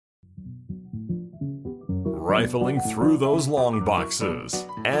rifling through those long boxes,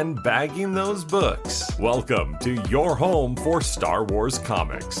 and bagging those books. Welcome to your home for Star Wars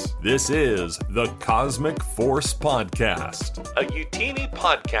comics. This is the Cosmic Force Podcast, a Utini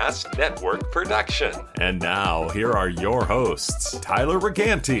Podcast Network production. And now, here are your hosts, Tyler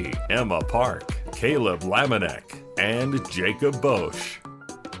Reganti, Emma Park, Caleb Lamanek, and Jacob Bosch.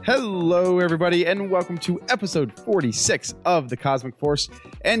 Hello, everybody, and welcome to episode 46 of the Cosmic Force.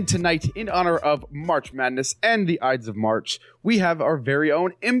 And tonight, in honor of March Madness and the Ides of March, we have our very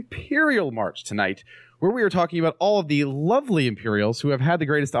own Imperial March tonight, where we are talking about all of the lovely Imperials who have had the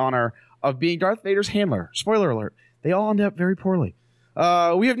greatest honor of being Darth Vader's handler. Spoiler alert, they all end up very poorly.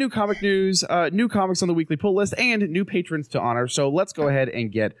 We have new comic news, new comics on the weekly pull list, and new patrons to honor. So let's go ahead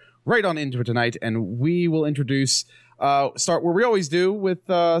and get right on into it tonight, and we will introduce... start where we always do with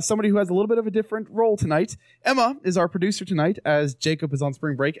somebody who has a little bit of a different role tonight. Emma is our producer tonight, as Jacob is on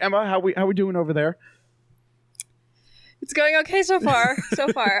spring break. Emma, how we doing over there? It's going okay so far.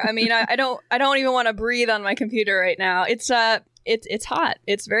 I mean, I don't even want to breathe on my computer right now. It's hot.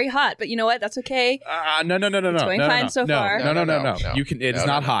 It's very hot. But you know what? That's okay. No. It's going fine so far. No. You can. It is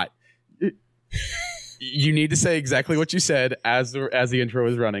not hot. You need to say exactly what you said as the intro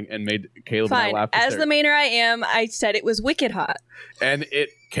was running and made Caleb and I laugh. As the mainer I am, I said it was wicked hot. And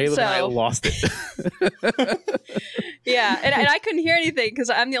Caleb and I lost it. Yeah, and I couldn't hear anything because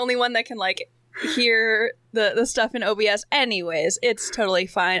I'm the only one that can hear the stuff in OBS. Anyways, it's totally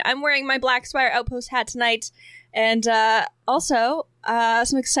fine. I'm wearing my Black Spire Outpost hat tonight. And also,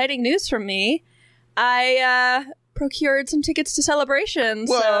 some exciting news from me. I procured some tickets to Celebration.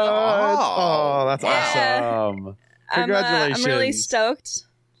 What? Oh, that's yeah. awesome. Congratulations. I'm really stoked.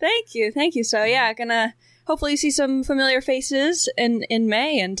 Thank you. So yeah, gonna hopefully see some familiar faces in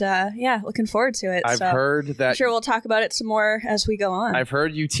May, and looking forward to it. I've heard that. I'm sure we'll talk about it some more as we go on. I've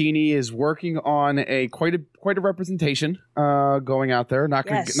heard Utini is working on quite a representation going out there. Not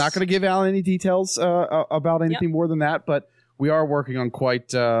gonna give Alan any details about anything more than that, but we are working on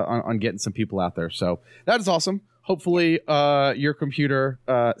on getting some people out there. So that is awesome. Hopefully, your computer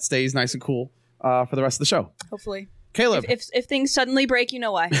stays nice and cool for the rest of the show. Hopefully, Caleb. If things suddenly break, you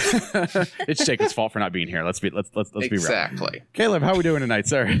know why. It's Jacob's fault for not being here. Let's be real. Exactly. Caleb, how are we doing tonight,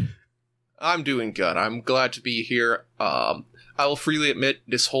 sir? I'm doing good. I'm glad to be here. I will freely admit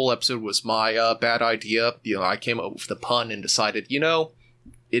this whole episode was my bad idea. I came up with the pun and decided,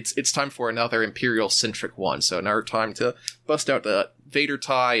 it's time for another Imperial-centric one. So another time to bust out the Vader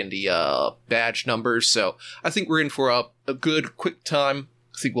tie and the badge numbers. So I think we're in for a good, quick time.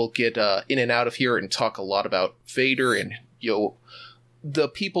 I think we'll get in and out of here and talk a lot about Vader and, the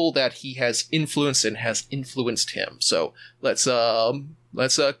people that he has influenced and has influenced him. So let's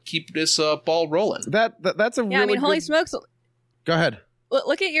keep this ball rolling. That's a really holy good... smokes. Go ahead.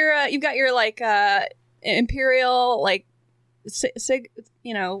 Look at your, you've got your Imperial, whatever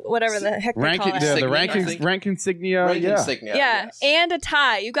the heck they call it. The rank insignia. Rank insignia. Yeah, yes. and a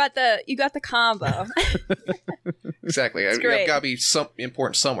tie. You got the combo. Exactly. I've got to be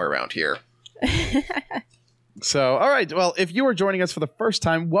important somewhere around here. So, all right. Well, if you are joining us for the first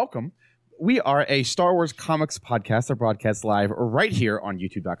time, welcome. We are a Star Wars comics podcast that broadcasts live right here on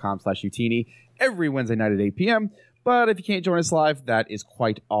youtube.com/Utini every Wednesday night at 8 p.m. But if you can't join us live, that is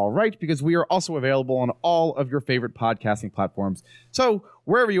quite all right, because we are also available on all of your favorite podcasting platforms. So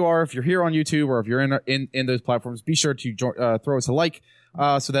wherever you are, if you're here on YouTube or if you're in those platforms, be sure to throw us a like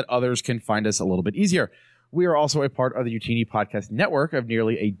so that others can find us a little bit easier. We are also a part of the Utini Podcast Network of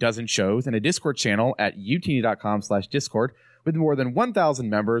nearly a dozen shows and a Discord channel at utini.com/Discord with more than 1,000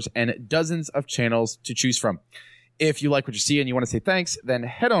 members and dozens of channels to choose from. If you like what you see and you want to say thanks, then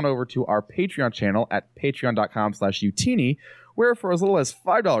head on over to our Patreon channel at patreon.com/Utini, where for as little as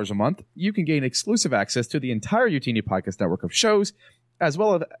 $5 a month, you can gain exclusive access to the entire Utini Podcast network of shows, as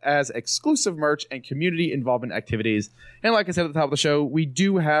well as exclusive merch and community involvement activities. And like I said at the top of the show, we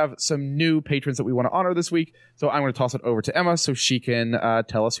do have some new patrons that we want to honor this week. So I'm going to toss it over to Emma so she can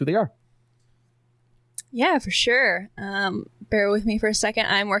tell us who they are. Yeah, for sure. Bear with me for a second.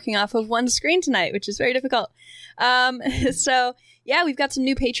 I'm working off of one screen tonight, which is very difficult. So yeah, we've got some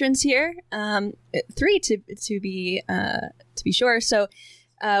new patrons here. 3 to be sure. So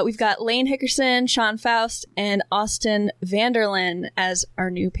we've got Lane Hickerson, Sean Faust, and Austin Vanderlyn as our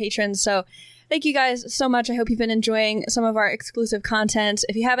new patrons. So thank you guys so much. I hope you've been enjoying some of our exclusive content.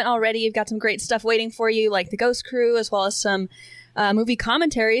 If you haven't already, you've got some great stuff waiting for you, like the Ghost Crew, as well as some movie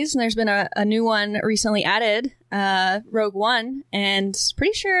commentaries. And there's been a new one recently added, Rogue One, and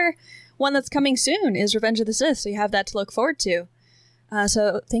pretty sure one that's coming soon is Revenge of the Sith. So you have that to look forward to.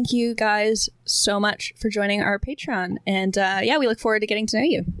 So thank you guys so much for joining our Patreon. And we look forward to getting to know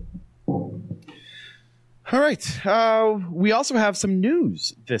you. All right. We also have some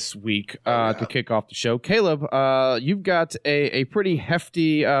news this week to kick off the show. Caleb, you've got a pretty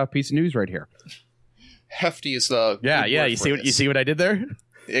hefty piece of news right here. Hefty is the yeah. You see what I did there?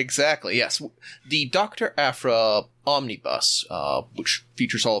 Exactly. Yes, the Dr. Aphra omnibus, which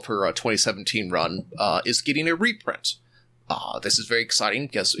features all of her 2017 run, is getting a reprint. This is very exciting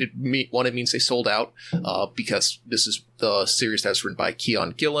because it means they sold out, because this is the series that's written by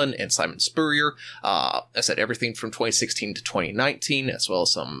Keon Gillen and Simon Spurrier. I said everything from 2016 to 2019, as well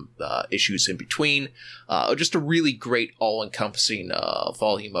as some issues in between. Just a really great all-encompassing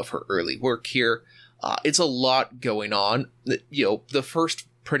volume of her early work here. It's a lot going on. The first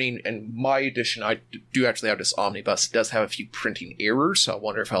printing, and my edition, I do actually have this omnibus, does have a few printing errors, so I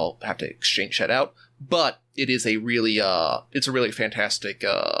wonder if I'll have to exchange that out. But it is a really fantastic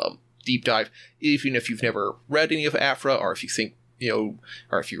deep dive. Even if you've never read any of Aphra, or if you think,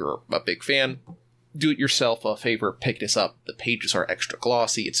 or if you're a big fan, do it yourself a favor, pick this up. The pages are extra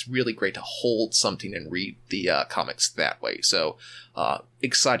glossy. It's really great to hold something and read the comics that way. So,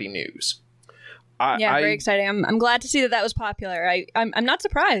 exciting news. Very exciting. I'm glad to see that was popular. I'm not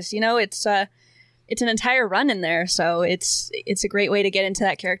surprised. It's an entire run in there, so it's a great way to get into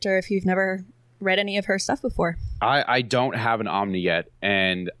that character if you've never read any of her stuff before. I don't have an Omni yet,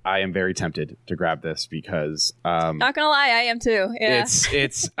 and I am very tempted to grab this because not gonna lie, I am too. Yeah.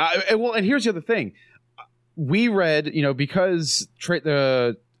 It's well, and here's the other thing. We read, because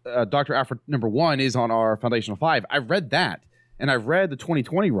the Dr. Aphra #1 is on our Foundational 5. I read that, and I read the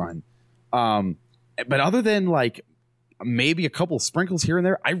 2020 run. But other than like maybe a couple of sprinkles here and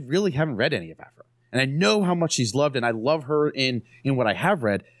there, I really haven't read any of Aphra. And I know how much she's loved, and I love her in what I have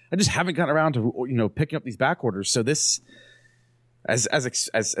read. I just haven't gotten around to picking up these back orders. So this, as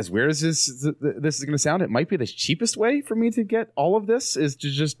weird as this is going to sound, it might be the cheapest way for me to get all of this is to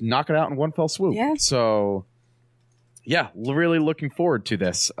just knock it out in one fell swoop. Yeah. So yeah, really looking forward to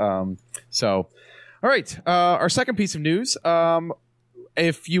this. All right, our second piece of news.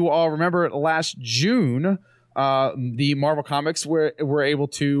 If you all remember, last June, the Marvel Comics were able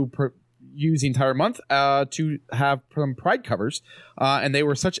to use the entire month to have some Pride covers, and they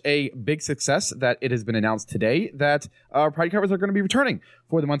were such a big success that it has been announced today that Pride covers are going to be returning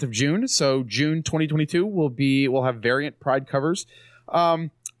for the month of June. So June 2022 we'll have variant Pride covers.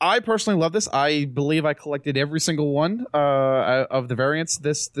 I personally love this. I believe I collected every single one of the variants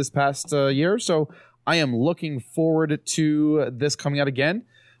this past year. So I am looking forward to this coming out again.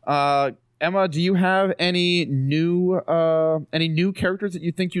 Emma, do you have any new characters that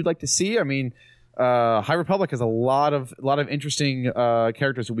you think you'd like to see? I mean, High Republic has a lot of interesting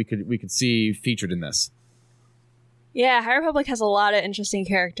characters that we could see featured in this. Yeah, High Republic has a lot of interesting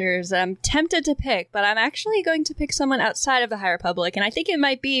characters that I'm tempted to pick, but I'm actually going to pick someone outside of the High Republic, and I think it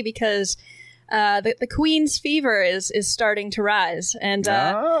might be because the Queen's fever is starting to rise, and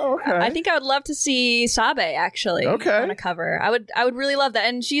okay. I think I would love to see Sabe actually on a cover. I would really love that,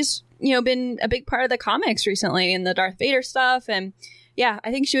 and she's been a big part of the comics recently in the Darth Vader stuff, and yeah,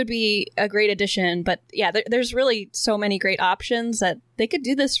 I think she would be a great addition. But yeah, there's really so many great options that they could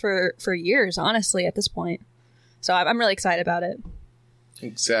do this for years, honestly, at this point. So I'm really excited about it.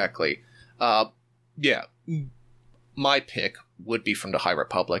 Exactly. Yeah, my pick would be from the High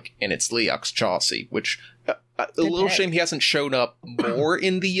Republic, and it's Leox Jossi, which a little shame he hasn't shown up more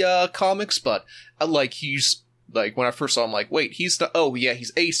in the comics, but he's like, when I first saw him, like, wait, he's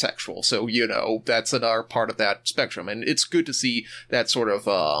he's asexual, so that's another part of that spectrum, and it's good to see that sort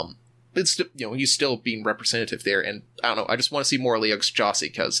of he's still being representative there, and I don't know, I just want to see more Leox Jossi,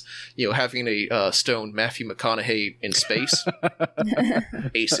 because having a stoned Matthew McConaughey in space,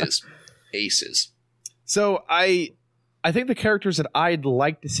 aces. So I think the characters that I'd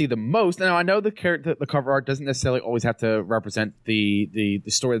like to see the most. Now I know the cover art doesn't necessarily always have to represent the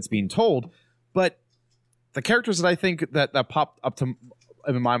story that's being told, but the characters that I think that popped up to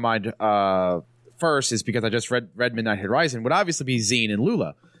in my mind first is because I just read Midnight Horizon would obviously be Zine and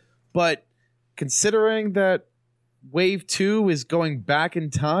Lula, but considering that Wave 2 is going back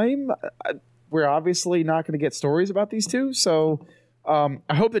in time, we're obviously not going to get stories about these two. So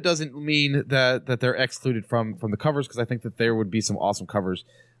I hope that doesn't mean that they're excluded from the covers, because I think that there would be some awesome covers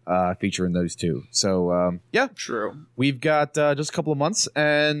featuring those two. So yeah, true. We've got just a couple of months,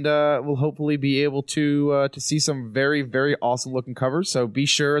 and we'll hopefully be able to see some very, very awesome looking covers. So be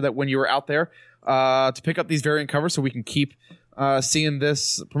sure that when you are out there to pick up these variant covers, so we can keep seeing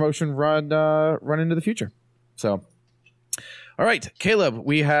this promotion run into the future. So, all right, Caleb,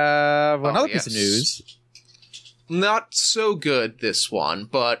 we have another piece of news. Not so good, this one,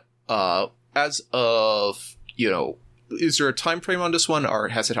 but as of, is there a time frame on this one, or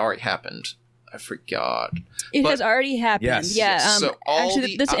has it already happened? I forgot. It has already happened. Yes. Yeah. So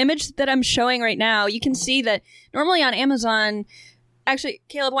actually, this image that I'm showing right now, you can see that normally on Amazon. Actually,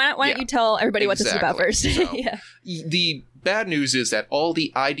 Caleb, why don't you tell everybody what this is about first? So, yeah. The bad news is that all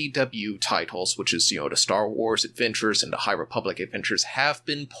the IDW titles, which is, the Star Wars Adventures and the High Republic Adventures, have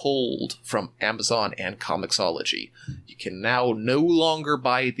been pulled from Amazon and Comixology. You can now no longer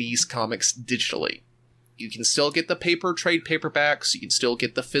buy these comics digitally. You can still get the paper trade paperbacks. You can still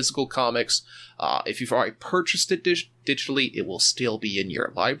get the physical comics. If you've already purchased it digitally, it will still be in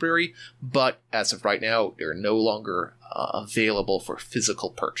your library. But as of right now, they're no longer available for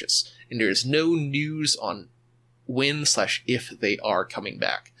physical purchase. And there's no news on when/if they are coming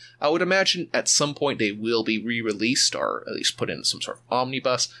back. I would imagine at some point they will be re-released or at least put in some sort of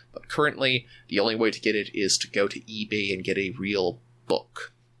omnibus. But currently, the only way to get it is to go to eBay and get a real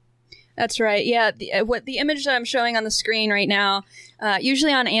book. That's right. Yeah, the image that I'm showing on the screen right now,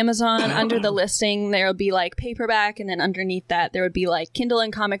 usually on Amazon, under the listing, there will be like paperback, and then underneath that, there would be like Kindle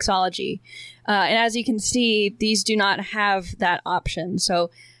and Comixology. And as you can see, these do not have that option. So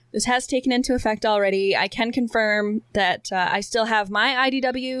this has taken into effect already. I can confirm that I still have my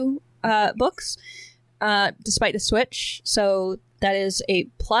IDW books, despite the switch. So that is a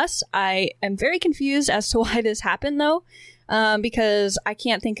plus. I am very confused as to why this happened, though. Because I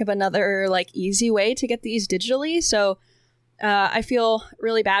can't think of another easy way to get these digitally. So I feel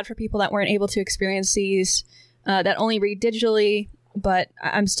really bad for people that weren't able to experience these, that only read digitally. But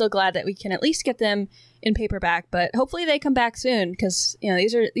I'm still glad that we can at least get them in paperback. But hopefully they come back soon, because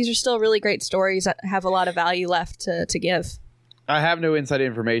these are still really great stories that have a lot of value left to give. I have no inside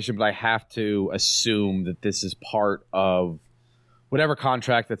information, but I have to assume that this is part of whatever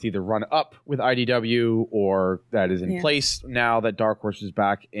contract that's either run up with IDW or that is in place now that Dark Horse is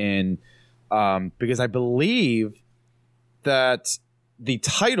back in, because I believe that the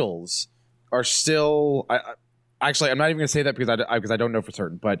titles are still. Actually, I'm not even going to say that because I don't know for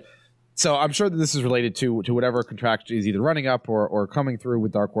certain. But so I'm sure that this is related to whatever contract is either running up or coming through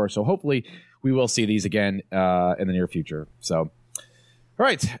with Dark Horse. So hopefully we will see these again in the near future. So. All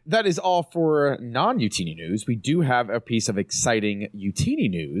right, that is all for non-Utini news. We do have a piece of exciting Utini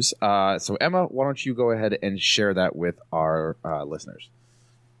news. So, Emma, why don't you go ahead and share that with our listeners?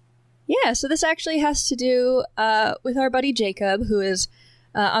 Yeah, so this actually has to do with our buddy Jacob, who is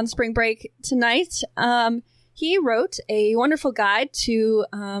on spring break tonight. He wrote a wonderful guide to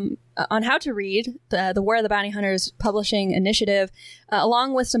on how to read the War of the Bounty Hunters publishing initiative,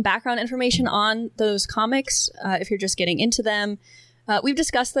 along with some background information on those comics, if you're just getting into them. We've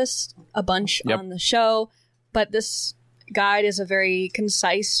discussed this a bunch on the show, but this guide is a very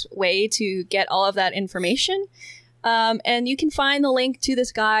concise way to get all of that information. And you can find the link to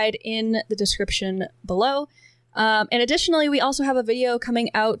this guide in the description below. And additionally, we also have a video coming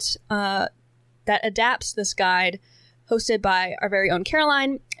out that adapts this guide, hosted by our very own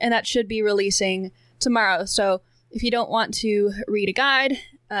Caroline, and that should be releasing tomorrow. So if you don't want to read a guide,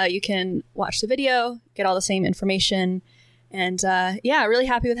 you can watch the video, get all the same information. And really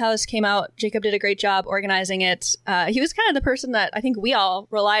happy with how this came out. Jacob did a great job organizing it. He was kind of the person that I think we all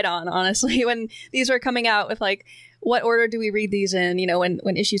relied on, honestly, when these were coming out with what order do we read these in,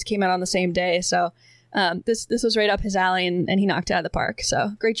 when issues came out on the same day. So this was right up his alley, and he knocked it out of the park.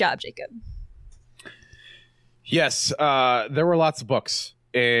 So great job, Jacob. Yes, there were lots of books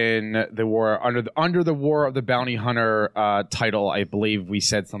in the war under the War of the Bounty Hunter title. I believe we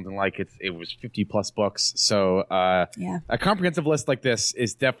said something like it was 50 plus books. So a comprehensive list like this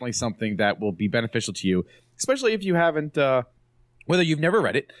is definitely something that will be beneficial to you, especially if you haven't, whether you've never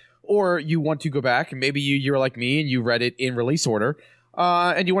read it or you want to go back and maybe you're like me and you read it in release order,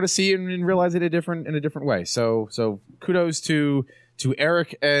 and you want to see it and realize it in a different way. So kudos to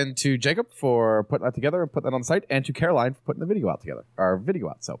Eric and to Jacob for putting that together and putting that on the site, and to Caroline for putting the video out.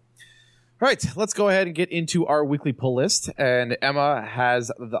 So, all right, let's go ahead and get into our weekly pull list. And Emma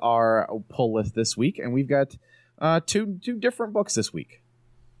has our pull list this week, and we've got two different books this week.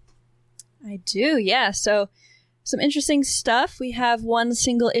 I do, yeah. So some interesting stuff. We have one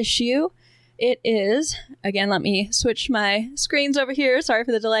single issue. It is, again, let me switch my screens over here. Sorry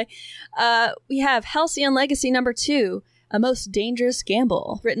for the delay. We have Halcyon Legacy number 2. A Most Dangerous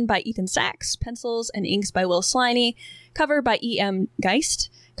Gamble, written by Ethan Sachs, pencils and inks by Will Sliney, cover by E.M. Geist,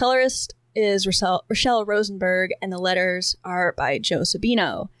 colorist is Rochelle Rosenberg, and the letters are by Joe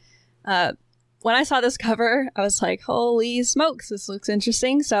Sabino. When I saw this cover, I was like, holy smokes, this looks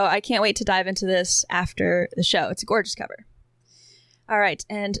interesting, so I can't wait to dive into this after the show. It's a gorgeous cover. All right,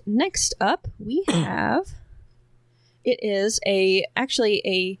 and next up we have, it is actually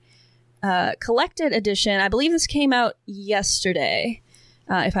a collected edition. I believe this came out yesterday.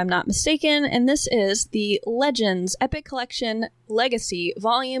 if I'm not mistaken. And this is the Legends Epic Collection Legacy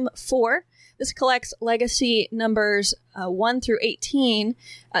Volume 4. This collects Legacy numbers 1 through 18,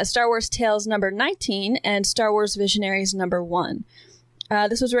 Star Wars Tales number 19, and Star Wars Visionaries number 1.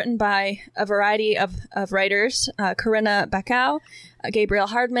 This was written by a variety of writers, Corinna Bacau, Gabriel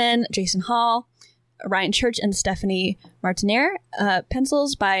Hardman, Jason Hall, Ryan Church, and Stephanie Martiniere.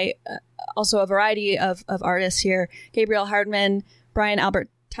 Pencils by also a variety of artists here, Gabriel Hardman, Brian Albert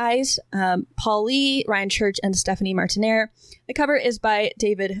Tice, Paul Lee, Ryan Church, and Stephanie Martiniere. The cover is by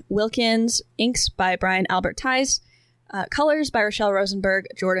David Wilkins, inks by Brian Albert Tice, colors by Rochelle Rosenberg,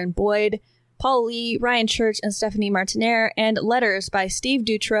 Jordan Boyd, Paul Lee, Ryan Church, and Stephanie Martiniere, and letters by Steve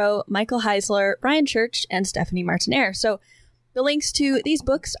Dutro, Michael Heisler, Ryan Church, and Stephanie Martiniere. So the links to these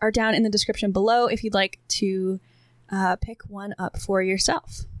books are down in the description below if you'd like to pick one up for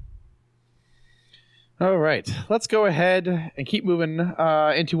yourself. All right, let's go ahead and keep moving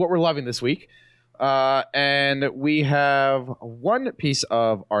into what we're loving this week. And we have one piece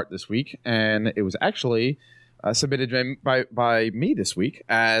of art this week, and it was actually submitted by me this week,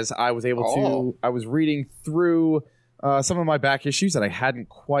 as I was able to. I was reading through some of my back issues that I hadn't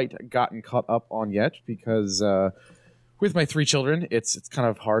quite gotten caught up on yet, because with my 3 children, it's kind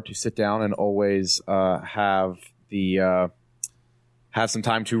of hard to sit down and always have some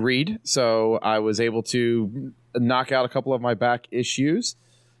time to read. So I was able to knock out a couple of my back issues.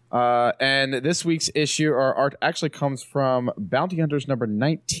 And this week's issue or art actually comes from Bounty Hunters number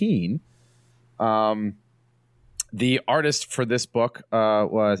 19. The artist for this book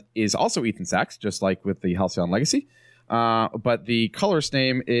is also Ethan Sachs, just like with the Halcyon Legacy. But the colorist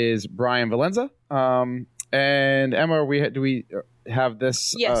name is Brian Valenza. And Emma, do we have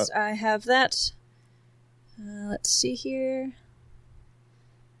this? Yes, I have that. Let's see here.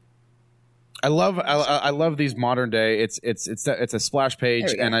 I love these modern day. It's a splash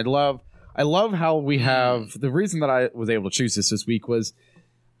page, and I love how we have the reason that I was able to choose this week was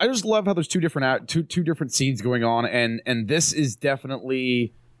I just love how there's two different scenes going on, and this is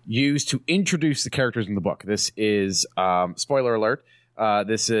definitely used to introduce the characters in the book. This is spoiler alert.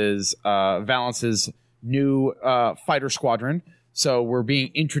 This is Valence's new fighter squadron. So we're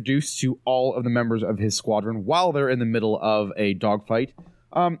being introduced to all of the members of his squadron while they're in the middle of a dogfight.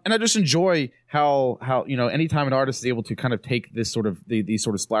 And I just enjoy how anytime an artist is able to kind of take this sort of these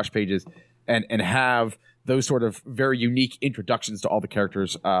sort of splash pages and have those sort of very unique introductions to all the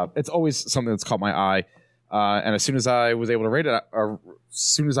characters, it's always something that's caught my eye. And as soon as I was able to read it, or as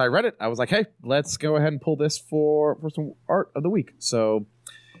soon as I read it, I was like, hey, let's go ahead and pull this for some art of the week. So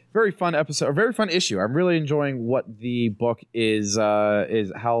very fun episode, a very fun issue. I'm really enjoying what the book is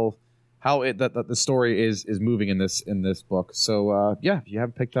how the story is moving in this book. So if you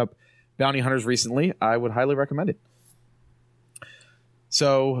haven't picked up Bounty Hunters recently, I would highly recommend it.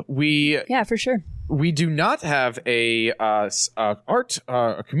 So for sure. We do not have a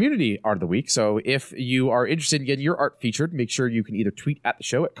community art of the week. So if you are interested in getting your art featured, make sure you can either tweet at the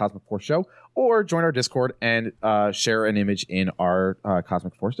show at Cosmic Force Show or join our Discord and share an image in our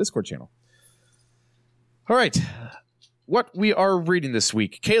Cosmic Force Discord channel. All right. What we are reading this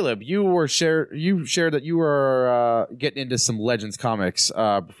week, Caleb, you shared that you were getting into some Legends comics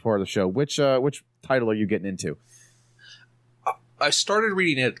before the show. Which title are you getting into? I started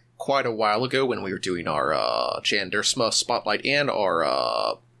reading it quite a while ago when we were doing our Jan Dersma Spotlight and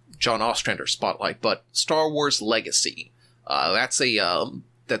our John Ostrander Spotlight, but Star Wars Legacy. That's the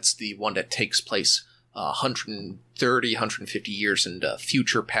one that takes place 130, 150 years into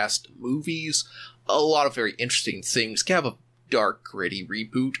future past movies. A lot of very interesting things. Kind of a dark, gritty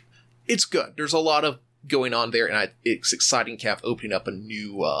reboot. It's good. There's a lot of going on there, and it's exciting to have opening up a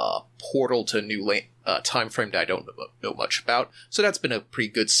new portal to a new time frame that I don't know much about. So that's been a pretty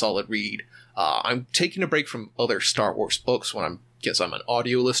good, solid read. I'm taking a break from other Star Wars books because I'm an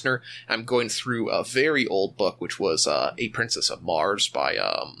audio listener. I'm going through a very old book, which was A Princess of Mars by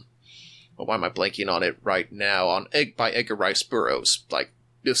why am I blanking on it right now? By Edgar Rice Burroughs.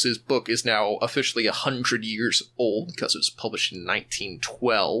 This book is now officially 100 years old because it was published in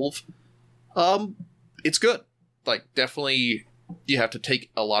 1912. It's good. Definitely, you have to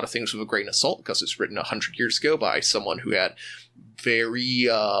take a lot of things with a grain of salt because it's written 100 years ago by someone who had very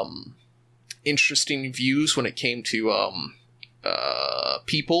interesting views when it came to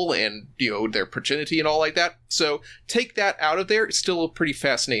people and their progeny and all like that. So take that out of there. It's still a pretty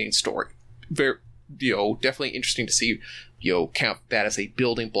fascinating story. Very, definitely interesting to see. Count that as a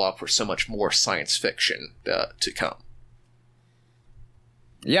building block for so much more science fiction to come.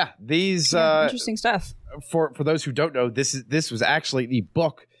 Yeah, these interesting stuff. For those who don't know, this was actually the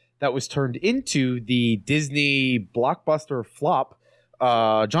book that was turned into the Disney blockbuster flop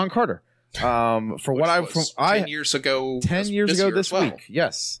John Carter. For what I've from 10 years ago. 10 years ago this week.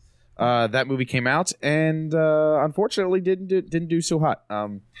 Yes. That movie came out and unfortunately didn't do so hot.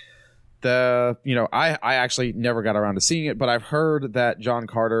 I actually never got around to seeing it, but I've heard that John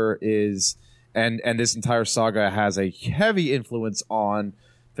Carter is and this entire saga has a heavy influence on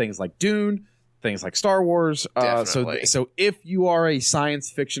things like Dune, things like Star Wars. So if you are a science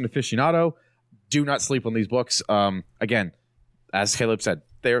fiction aficionado, do not sleep on these books. Again, as Caleb said,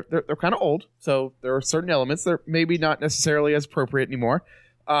 they're kind of old, so there are certain elements that are maybe not necessarily as appropriate anymore.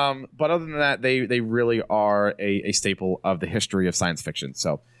 But other than that, they really are a staple of the history of science fiction.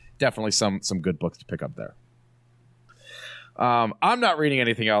 So definitely some good books to pick up there. I'm not reading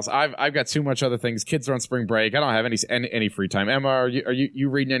anything else. I've got too much other things. Kids are on spring break. I don't have any free time. Emma, are you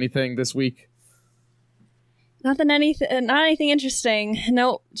reading anything this week? Not anything interesting.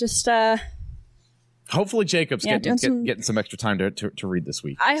 No, just hopefully Jacob's getting some extra time to read this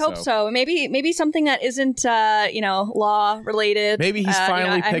week. I hope so. Maybe something that isn't law related. Maybe he's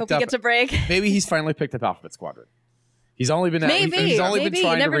finally I hope he gets a break. Maybe he's finally picked up Alphabet Squadron. He's only been been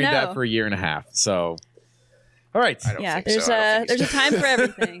trying to read that for a year and a half. So, all right. There's a time for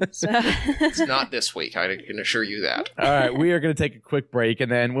everything. So. It's not this week. I can assure you that. All right, we are going to take a quick break,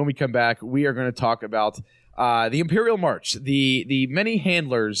 and then when we come back, we are going to talk about the Imperial March, the many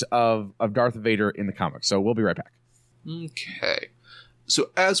handlers of Darth Vader in the comics. So we'll be right back. Okay.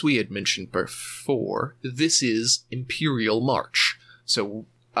 So as we had mentioned before, this is Imperial March. So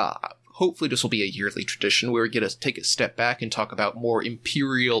hopefully this will be a yearly tradition where we get to take a step back and talk about more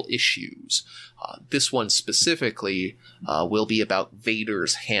Imperial issues. This one specifically will be about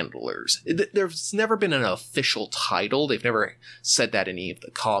Vader's handlers. There's never been an official title. They've never said that in any of the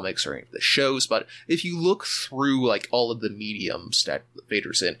comics or any of the shows, but if you look through like all of the mediums that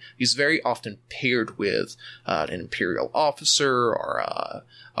Vader's in, he's very often paired with an Imperial officer or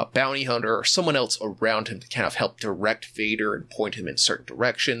a bounty hunter or someone else around him to kind of help direct Vader and point him in certain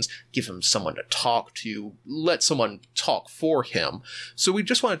directions, give him someone to talk to, let someone talk for him. So we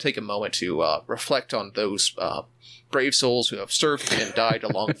just want to take a moment to reflect on those brave souls who have served and died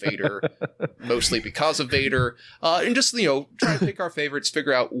along Vader, mostly because of Vader, and just, try to pick our favorites,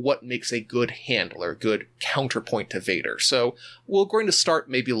 figure out what makes a good handler, good counterpoint to Vader. So we're going to start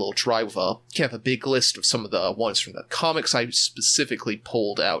maybe a little dry with a big list of some of the ones from the comics I specifically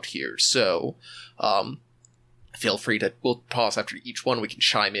pulled out here. So, feel free we'll pause after each one. We can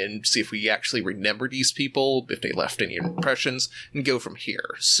chime in, see if we actually remember these people, if they left any impressions, and go from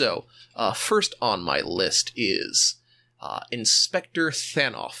here. So, first on my list is Inspector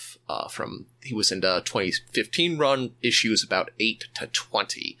Thanoff. He was in the 2015 run, issues about 8 to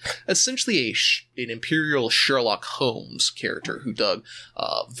 20. Essentially an Imperial Sherlock Holmes character who dug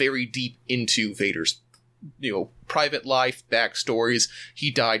very deep into Vader's private life, backstories.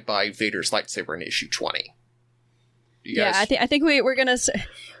 He died by Vader's lightsaber in issue 20. I think we're gonna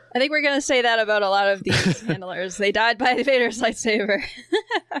say that about a lot of these handlers. They died by Vader's lightsaber.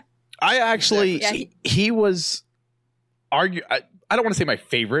 I actually, he was I don't want to say my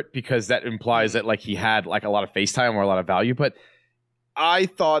favorite because that implies that like he had like a lot of face time or a lot of value, but I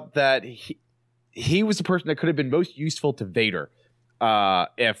thought that he was the person that could have been most useful to Vader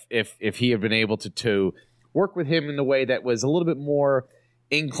if he had been able to work with him in a way that was a little bit more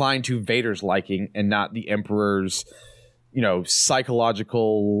inclined to Vader's liking and not the Emperor's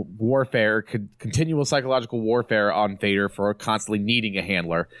psychological warfare, continual psychological warfare on Vader for constantly needing a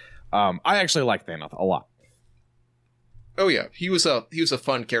handler. I actually like Thanoff a lot. Oh yeah, he was a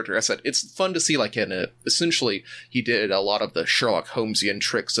fun character. I said it's fun to see like essentially he did a lot of the Sherlock Holmesian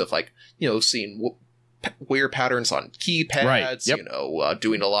tricks of like seeing wear patterns on keypads, right. Yep.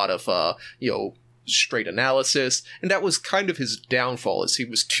 Doing a lot of straight analysis, and that was kind of his downfall, is he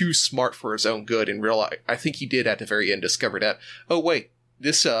was too smart for his own good and realized, I think he did at the very end discover that, oh wait,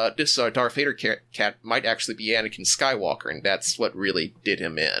 this Darth Vader cat might actually be Anakin Skywalker, and that's what really did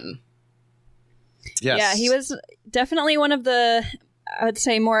him in. Yes. Yeah, he was definitely one of the, I would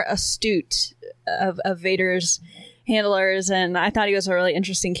say, more astute of Vader's handlers, and I thought he was a really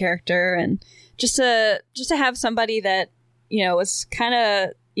interesting character, and just to have somebody that was kind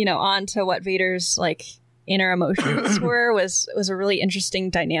of on to what Vader's like inner emotions were was a really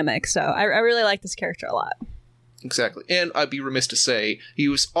interesting dynamic. So I really like this character a lot. Exactly. And I'd be remiss to say he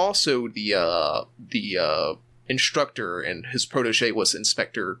was also the instructor, and his protege was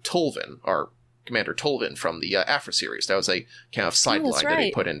Inspector Tolvin, or Commander Tolvin from the Afra series. That was a kind of sideline that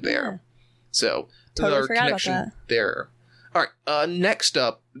he put in there. Yeah. So totally our forgot connection about that. There. All right. Next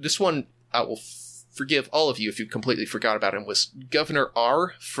up, this one I will forgive all of you if you completely forgot about him, was Governor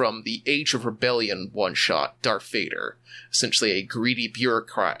R from the Age of Rebellion one-shot, Darth Vader. Essentially a greedy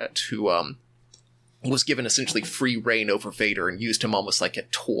bureaucrat who was given essentially free reign over Vader and used him almost like a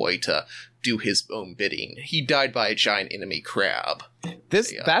toy to do his own bidding. He died by a giant enemy crab.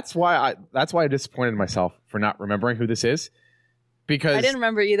 That's why I disappointed myself for not remembering who this is. Because I didn't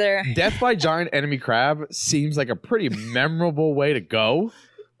remember either. Death by giant enemy crab seems like a pretty memorable way to go.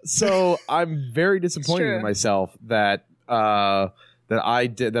 So I'm very disappointed in myself that I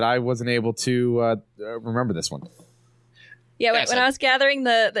wasn't able to remember this one. Yeah, when I was gathering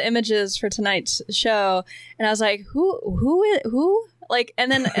the images for tonight's show, and I was like, who? Like,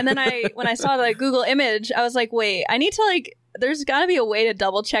 and then when I saw the Google image, I was like, wait, I need to there's got to be a way to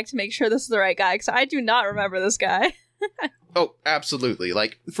double check to make sure this is the right guy, because I do not remember this guy. Oh, absolutely.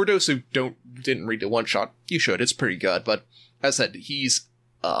 Like, for those who didn't read the one shot, you should. It's pretty good. But as I said, he's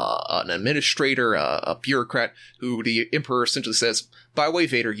an administrator, a bureaucrat, who the Emperor essentially says, by the way,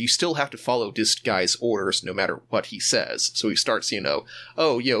 Vader, you still have to follow this guy's orders no matter what he says. So he starts,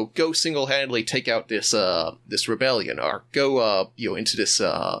 go single-handedly take out this rebellion, or go, into this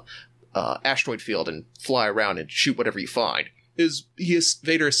asteroid field and fly around and shoot whatever you find.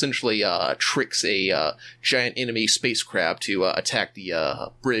 Vader essentially tricks a giant enemy space crab to attack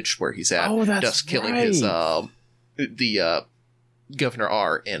the bridge where he's at, thus killing his the Governor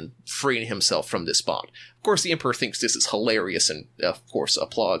R and freeing himself from this bond. Of course, the Emperor thinks this is hilarious and, of course,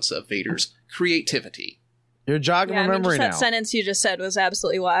 applauds Vader's creativity. You're jogging my memory now. That sentence you just said was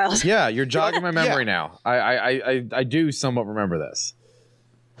absolutely wild. Yeah, you're jogging my memory now. I do somewhat remember this.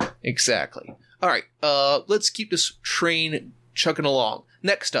 Exactly. All right, let's keep this train chugging along.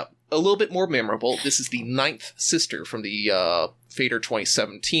 Next up, a little bit more memorable. This is the ninth sister from the Vader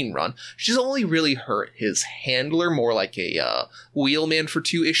 2017 run. She's only really hurt his handler, more like a wheelman for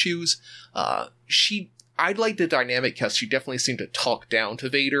 2 issues. I liked the dynamic because she definitely seemed to talk down to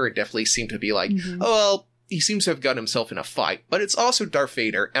Vader. It definitely seemed to be like, oh, well, he seems to have gotten himself in a fight, but it's also Darth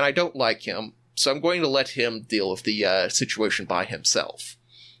Vader, and I don't like him, so I'm going to let him deal with the situation by himself.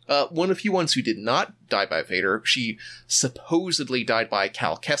 One of the few ones who did not die by Vader, she supposedly died by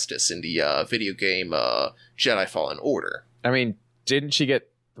Cal Kestis in the video game Jedi Fallen Order. I mean, didn't she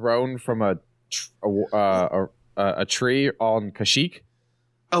get thrown from a tree on Kashyyyk?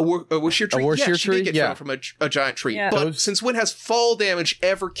 A Worshir tree? Worshir she did get thrown from a giant tree. Yeah. But since when has fall damage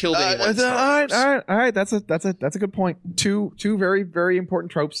ever killed anyone? All right. That's a good point. Two very, very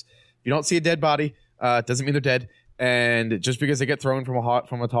important tropes. If you don't see a dead body, doesn't mean they're dead. And just because they get thrown from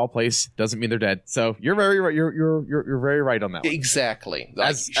a tall place doesn't mean they're dead. So you're very right. You're very right on that one. Exactly.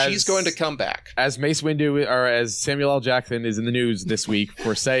 She's going to come back. As Mace Windu, or as Samuel L. Jackson is in the news this week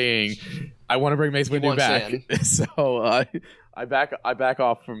for saying, "I want to bring Mace Windu back." So I back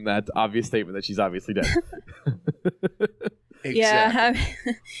off from that obvious statement that she's obviously dead. Exactly.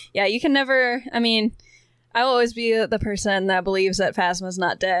 Yeah. You can never. I mean, I'll always be the person that believes that Phasma's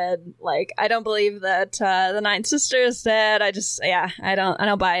not dead. Like, I don't believe that the Ninth Sister is dead. I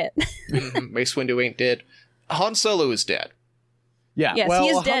don't buy it. Mace Windu ain't dead. Han Solo is dead. Yeah, yes, well, he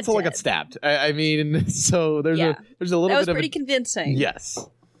is Han dead, Solo got stabbed. I mean, so there's a little bit of pretty convincing. Yes,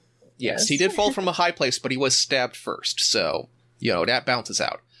 he did fall from a high place, but he was stabbed first, so that bounces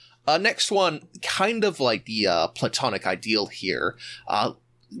out. Next one, kind of like the platonic ideal here.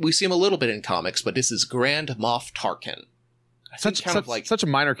 We see him a little bit in comics, but this is Grand Moff Tarkin. Such a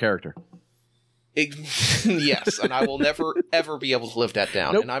minor character. Yes, and I will never, ever be able to live that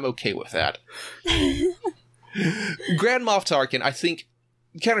down, and I'm okay with that. Grand Moff Tarkin, I think,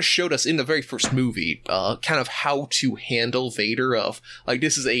 kind of showed us in the very first movie kind of how to handle Vader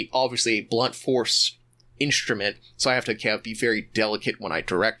this is obviously a blunt force instrument, so I have to be very delicate when I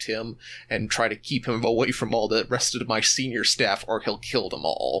direct him and try to keep him away from all the rest of my senior staff, or he'll kill them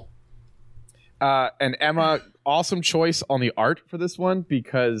all. And Emma, awesome choice on the art for this one,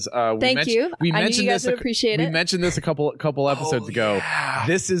 because Thank you. We I mentioned knew you guys this. would appreciate it. We mentioned this a couple episodes ago. Yeah.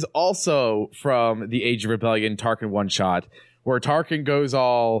 This is also from the Age of Rebellion Tarkin one shot, where Tarkin goes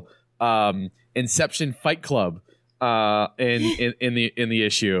all Inception Fight Club in the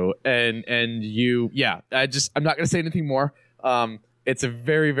issue, and I'm not gonna say anything more. It's a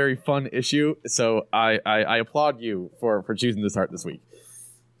very, very fun issue, so I applaud you for choosing this art this week.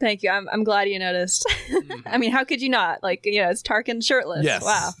 Thank you. I'm glad you noticed. I mean, how could you not? It's Tarkin shirtless. Yes.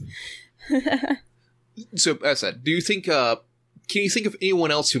 Wow. So, as I said, do you think? Can you think of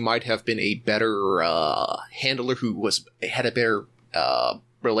anyone else who might have been a better handler, who had a better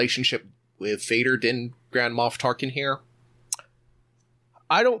relationship with Vader than Grand Moff Tarkin here?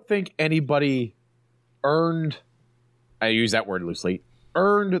 I don't think anybody earned, I use that word loosely,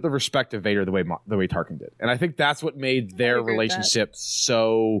 earned the respect of Vader the way Tarkin did, and I think that's what made their relationship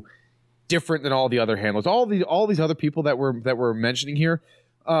so different than all the other handlers. All these other people that we're mentioning here,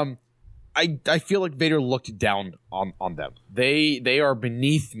 I feel like Vader looked down on them. They are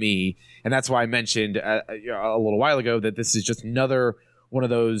beneath me, and that's why I mentioned a little while ago that this is just another one of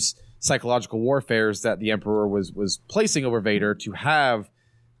those psychological warfares that the Emperor was placing over Vader, to have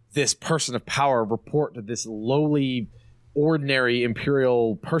this person of power report to this lowly, ordinary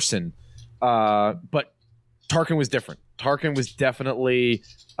Imperial person. But Tarkin was different. Tarkin was definitely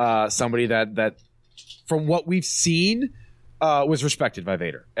somebody that from what we've seen, was respected by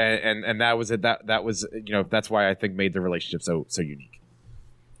Vader, and that was it. That was that's why I think made the relationship so unique.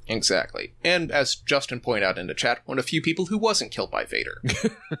 Exactly. And as Justin pointed out in the chat, one of the few people who wasn't killed by Vader.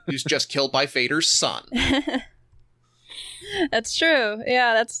 Who's just killed by Vader's son. That's true.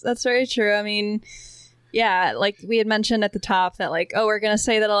 Yeah, that's very true. I mean, yeah, like we had mentioned at the top that we're going to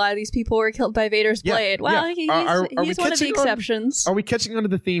say that a lot of these people were killed by Vader's blade. Well, he's one of the exceptions. Are we catching on to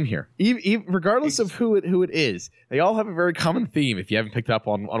the theme here? Regardless of who it is, they all have a very common theme if you haven't picked up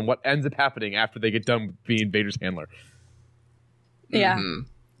on what ends up happening after they get done being Vader's handler. Yeah. Mm-hmm.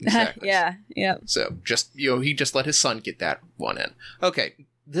 Exactly. Yeah. So he just let his son get that one in. Okay.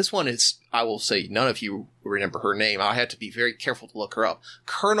 This one is, I will say, none of you remember her name. I had to be very careful to look her up.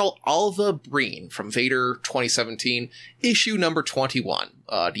 Colonel Alva Breen from Vader 2017, issue number 21.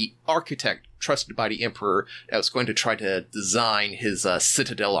 The architect trusted by the Emperor that was going to try to design his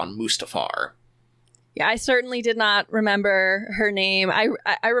citadel on Mustafar. Yeah, I certainly did not remember her name.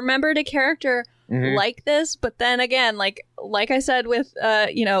 I remembered a character like this, but then again, like I said with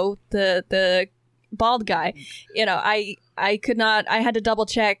the bald guy, I could not. I had to double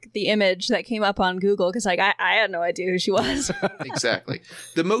check the image that came up on Google because I had no idea who she was. Exactly.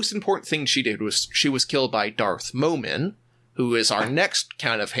 The most important thing she did was she was killed by Darth Momin, who is our next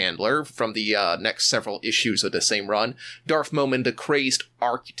kind of handler from the next several issues of the same run. Darth Momin, the crazed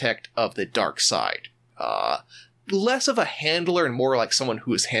architect of the dark side. Less of a handler and more like someone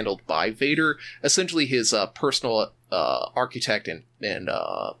who is handled by Vader. Essentially his personal architect and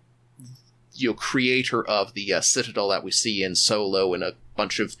creator of the Citadel that we see in Solo and a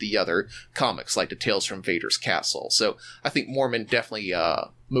bunch of the other comics, like the Tales from Vader's Castle. So I think Momin definitely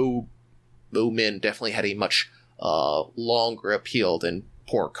had a much longer appeal than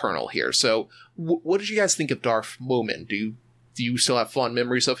poor Colonel here. So what did you guys think of Darth Momin? Do you still have fond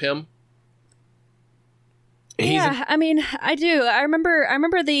memories of him? I mean, I do. I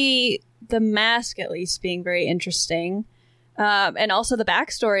remember the mask at least being very interesting. And also the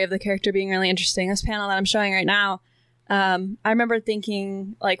backstory of the character being really interesting. This panel that I'm showing right now, I remember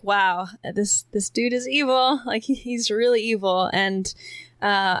thinking, wow, this dude is evil. Like, he's really evil. And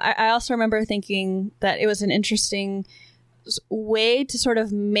I also remember thinking that it was an interesting way to sort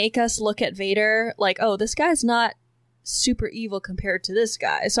of make us look at Vader like, oh, this guy's not super evil compared to this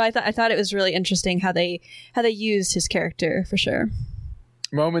guy. So I thought it was really interesting how they used his character, for sure.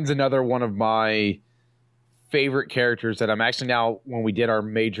 Momin's another one of my favorite characters that I'm actually now, when we did our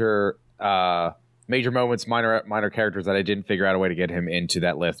major moments, minor characters, that I didn't figure out a way to get him into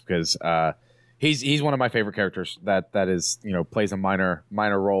that list, because he's one of my favorite characters that is, plays a minor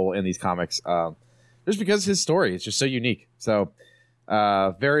role in these comics, just because his story is just so unique. So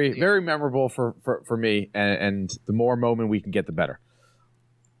very memorable for me, and the more Momin we can get, the better.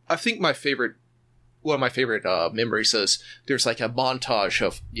 I think one of my favorite memories is there's like a montage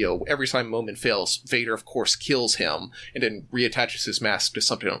of, every time Momin fails, Vader, of course, kills him and then reattaches his mask to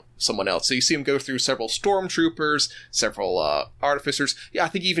someone else. So you see him go through several stormtroopers, several artificers. Yeah, I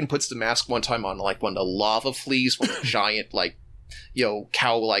think he even puts the mask one time on one of the lava fleas, one of the giant,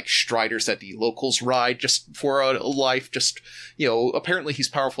 cow-like striders that the locals ride just for a life. Just, apparently he's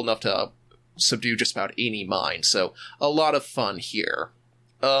powerful enough to subdue just about any mind. So a lot of fun here.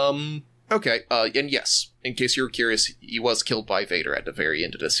 Okay, and yes, in case you were curious, he was killed by Vader at the very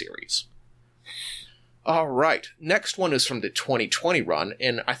end of the series. Alright, next one is from the 2020 run,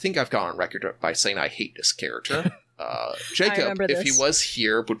 and I think I've gone on record by saying I hate this character. Jacob, if he was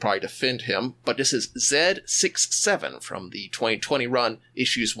here, would probably defend him, but this is Z67 from the 2020 run,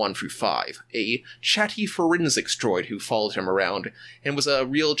 issues 1 through 5, a chatty forensics droid who followed him around and was a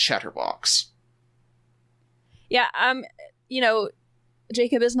real chatterbox. Yeah,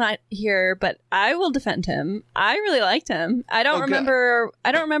 Jacob is not here, but I will defend him. I really liked him. I don't remember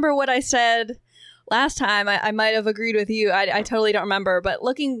what I said last time. I might have agreed with you. I totally don't remember. But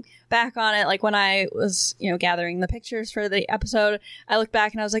looking back on it, like when I was, gathering the pictures for the episode, I looked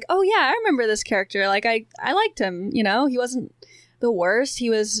back and I was like, oh yeah, I remember this character. Like I liked him. He wasn't the worst. He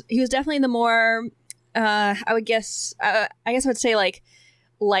was definitely the more, I guess I would say, like,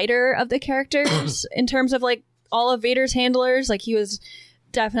 lighter of the characters in terms of like all of Vader's handlers. Like he was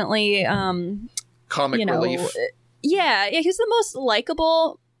definitely Comic relief. Yeah, he's the most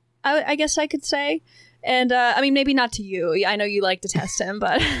likable, I guess I could say. And I mean, maybe not to you. I know you like to test him,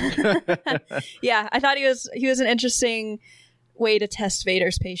 but yeah, I thought he was an interesting way to test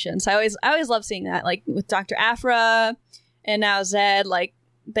Vader's patience. I always love seeing that, like with Dr. Aphra and now Zed. Like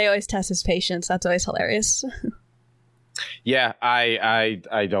they always test his patience. That's always hilarious. Yeah,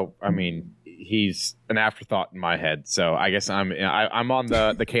 I don't. I mean, he's an afterthought in my head. So I guess I'm on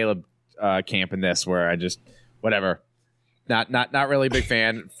the Caleb camp in this, where I just whatever. Not really a big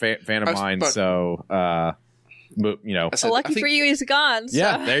fan of mine. So lucky for you, he's gone. So.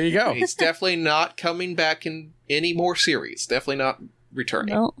 Yeah, there you go. He's definitely not coming back in any more series. Definitely not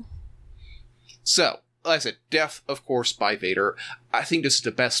returning. No. So, like I said, death, of course, by Vader. I think this is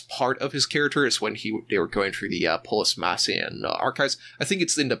the best part of his character is when they were going through the Polis Massian archives. I think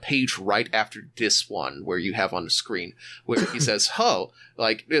it's in the page right after this one where you have on the screen where he says, "Oh,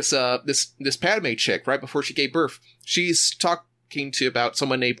 like this Padme chick right before she gave birth, she's talking about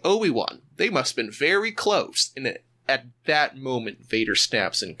someone named Obi-Wan. They must have been very close." And at that moment, Vader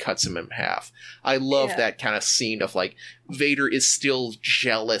snaps and cuts him in half. I love that kind of scene of like Vader is still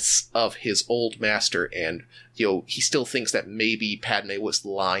jealous of his old master, and he still thinks that maybe Padme was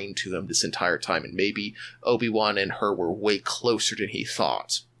lying to him this entire time, and maybe Obi-Wan and her were way closer than he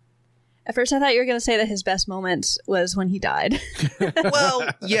thought. At first, I thought you were going to say that his best moment was when he died. Well,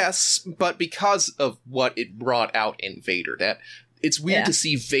 yes, but because of what it brought out in Vader, that it's weird to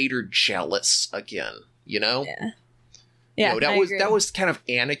see Vader jealous again. Yeah. Yeah, that was kind of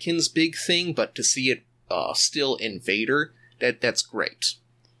Anakin's big thing, but to see it still in Vader, that's great.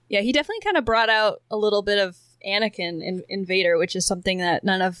 Yeah, he definitely kind of brought out a little bit of Anakin in Vader, which is something that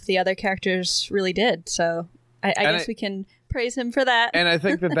none of the other characters really did. So I guess we can praise him for that. And I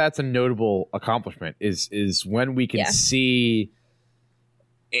think that that's a notable accomplishment is when we can see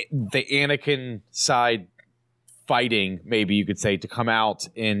the Anakin side fighting, maybe you could say, to come out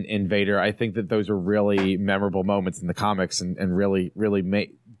in Vader. I think that those are really memorable moments in the comics and really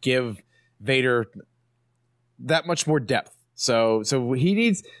give Vader that much more depth. So he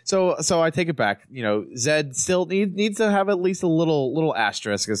needs. So I take it back. Zed still needs to have at least a little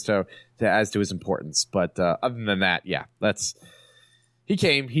asterisk as to his importance. But other than that, yeah, he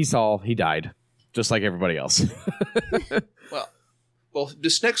came, he saw, he died, just like everybody else. well,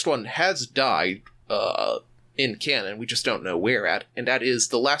 this next one has died in canon. We just don't know where at, and that is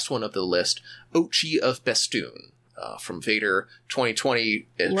the last one of the list, Ochi of Bestoon. From Vader 2020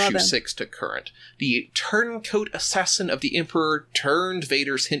 issue 6 to current. The turncoat assassin of the Emperor turned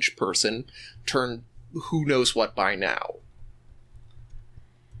Vader's henchperson, turned who knows what by now.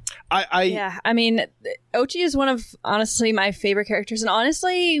 I mean, Ochi is one of, honestly, my favorite characters, and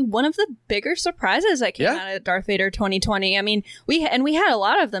honestly, one of the bigger surprises that came out of Darth Vader 2020. I mean, we had a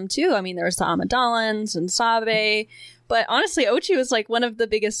lot of them, too. I mean, there was the Amidalans and Sabe, but honestly, Ochi was, like, one of the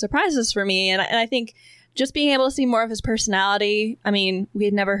biggest surprises for me, and I think just being able to see more of his personality. I mean, we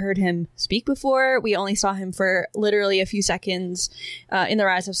had never heard him speak before. We only saw him for literally a few seconds in The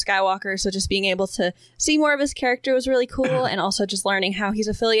Rise of Skywalker. So just being able to see more of his character was really cool. And also just learning how he's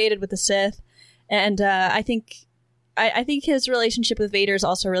affiliated with the Sith. And I think his relationship with Vader is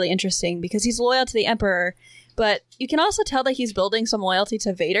also really interesting because he's loyal to the Emperor. But you can also tell that he's building some loyalty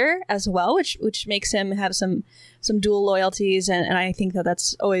to Vader as well, which makes him have some dual loyalties. And I think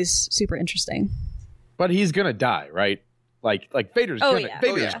that's always super interesting. But he's gonna die, right? Like Vader's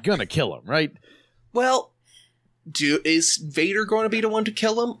gonna kill him, right? Well, is Vader going to be the one to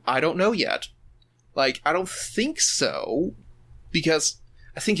kill him? I don't know yet. Like, I don't think so, because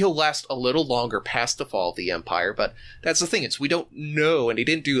I think he'll last a little longer past the fall of the Empire. But that's the thing; we don't know, and they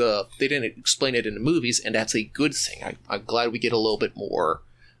didn't explain it in the movies, and that's a good thing. I'm glad we get a little bit more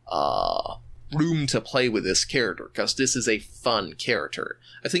room to play with this character, because this is a fun character.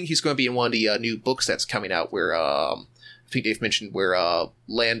 I think he's going to be in one of the new books that's coming out where I think they've mentioned where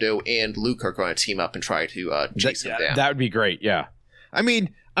Lando and Luke are going to team up and try to chase him down. That would be great, yeah. I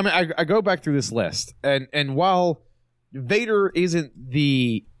mean, I go back through this list, and while Vader isn't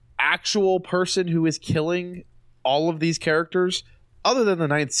the actual person who is killing all of these characters, other than the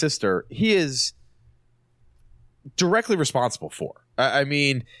Ninth Sister, he is directly responsible for. I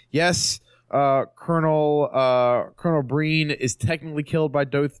mean, yes, Colonel Breen is technically killed by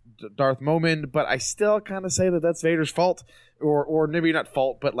Darth Momin, but I still kind of say that that's Vader's fault, or maybe not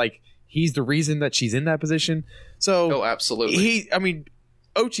fault, but like he's the reason that she's in that position. So, absolutely.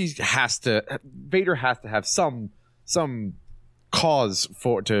 Vader has to have some cause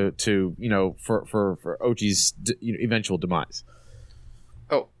for Ochi's eventual demise.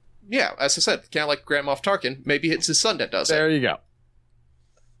 Yeah, as I said, kind of like Grand Moff Tarkin. Maybe it's his son that does There it. you go.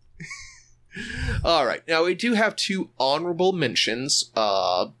 All right. Now, we do have 2 honorable mentions.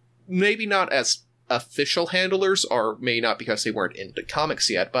 Maybe not as official handlers, or may not because they weren't into comics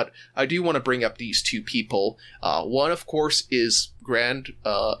yet, but I do want to bring up these 2 people. One, of course, is Grand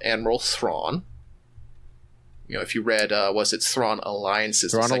Admiral Thrawn. You know, if you read, was it Thrawn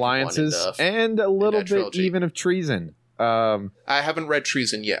Alliances? Thrawn Alliances, and a little bit trilogy. even of Treason. I haven't read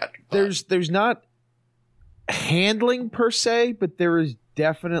Treason yet. But There's not handling per se, but there is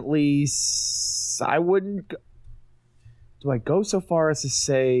definitely. I wouldn't. Do I go so far as to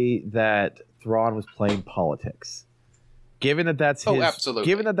say that Thrawn was playing politics? Given that that's his, absolutely.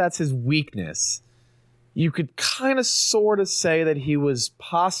 Given that that's his weakness, you could kind of sort of say that he was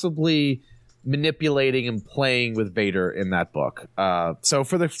possibly manipulating and playing with Vader in that book. So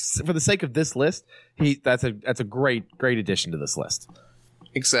for the sake of this list, that's a great addition to this list.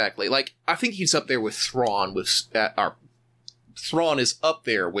 Exactly. Like, I think he's up there with Thrawn. Thrawn is up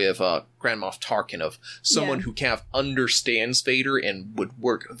there with Grand Moff Tarkin, of someone who kind of understands Vader and would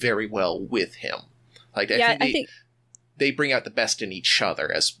work very well with him. Like, I think they bring out the best in each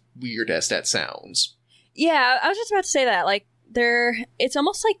other, as weird as that sounds. Yeah, I was just about to say that. Like, it's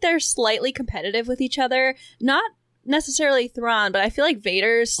almost like they're slightly competitive with each other. Not necessarily Thrawn, but I feel like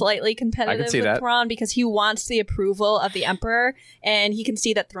Vader's slightly competitive with Thrawn because he wants the approval of the Emperor, and he can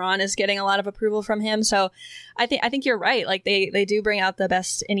see that Thrawn is getting a lot of approval from him. So I think you're right. Like, they do bring out the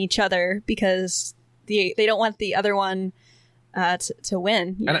best in each other because they don't want the other one to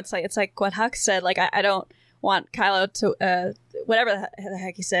win. You know, it's like what Huck said. Like, I don't want Kylo to whatever the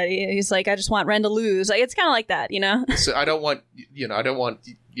heck he said. He's like, I just want Ren to lose. Like, it's kind of like that, you know. So I don't want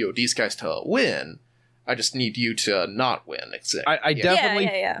these guys to win. I just need you to not win. I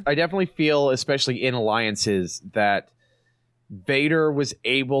definitely feel, especially in alliances, that Vader was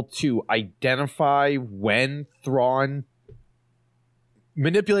able to identify when Thrawn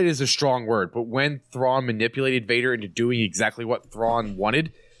manipulated is a strong word, but when Thrawn manipulated Vader into doing exactly what Thrawn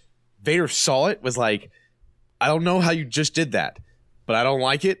wanted, Vader saw it, was like, I don't know how you just did that, but I don't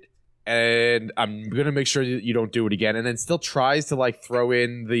like it, and I'm going to make sure that you don't do it again. And then still tries to, like, throw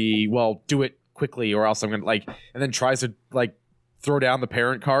in the, well, do it quickly or else I'm going to, like, and then tries to, like, throw down the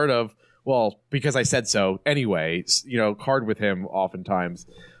parent card of, well, because I said so anyway, you know, card with him oftentimes.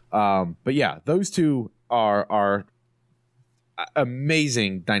 But yeah, those 2 are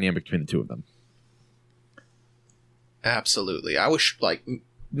amazing dynamic between the 2 of them. Absolutely. I wish, like,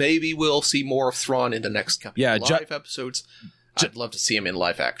 maybe we'll see more of Thrawn in the next couple of live episodes. I'd love to see him in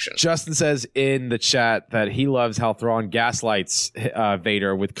live action. Justin says in the chat that he loves how Thrawn gaslights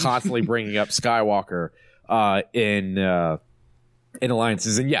Vader with constantly bringing up Skywalker in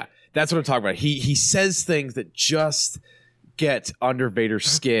alliances. And yeah, that's what I'm talking about. He says things that just get under Vader's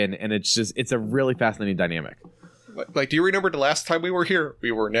skin, and it's a really fascinating dynamic. Like, do you remember the last time we were here?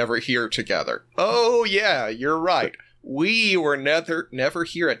 We were never here together. Oh, yeah, you're right. We were never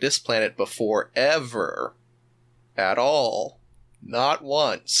here at this planet before, ever. At all. Not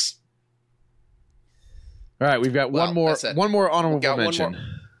once. All right, we've got one more honorable mention.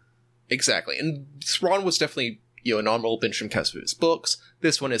 Exactly. And Thrawn was definitely, an honorable mention because of his books.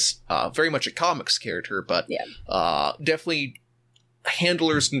 This one is very much a comics character, but definitely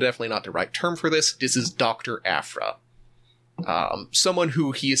handler's definitely not the right term for this. This is Dr. Aphra. Someone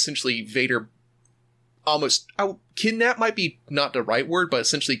who he essentially, Vader kidnap might be not the right word, but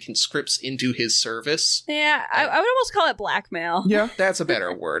essentially conscripts into his service. Yeah, I would almost call it blackmail. Yeah, that's a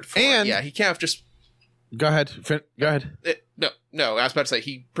better word for it. Yeah, he can't just... Go ahead. No, I was about to say,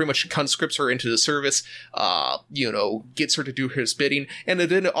 he pretty much conscripts her into the service, gets her to do his bidding, and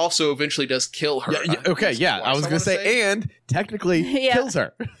then also eventually does kill her. I was going to say, and technically kills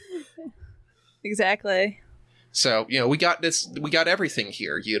her. Exactly. So, we got everything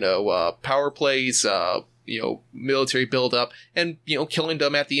here, power plays, military buildup, and, killing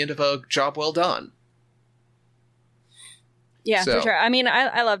them at the end of a job well done. Yeah, for sure. I mean,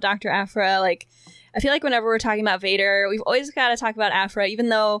 I love Dr. Aphra. Like, I feel like whenever we're talking about Vader, we've always got to talk about Aphra, even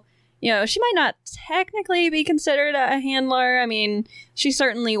though, she might not technically be considered a handler. I mean, she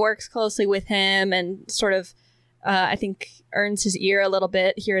certainly works closely with him and sort of, I think, earns his ear a little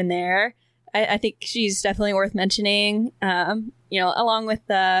bit here and there. I think she's definitely worth mentioning, along with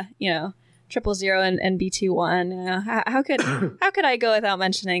the, 000 and B21. How could I go without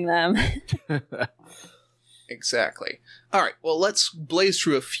mentioning them? Exactly. All right. Well, let's blaze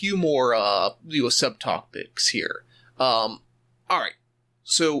through a few more subtopics here. All right.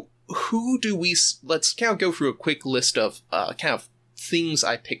 So who do we? Let's kind of go through a quick list of kind of things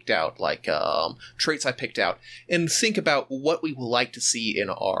I picked out, like traits I picked out, and think about what we would like to see in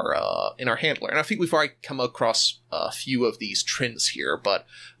our handler. And I think we've already come across a few of these trends here, but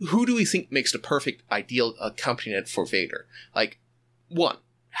who do we think makes the perfect ideal accompaniment for Vader? Like, one,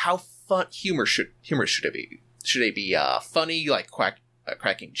 how fun humor should it be? Should it be funny, like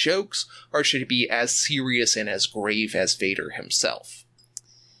cracking jokes, or should it be as serious and as grave as Vader himself?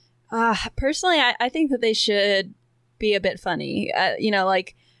 Personally, I think that they should be a bit funny.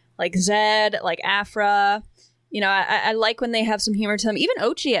 Like Zed, like Afra. I like when they have some humor to them. Even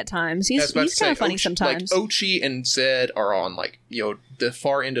Ochi at times. He's kind of funny sometimes. Like Ochi and Zed are on the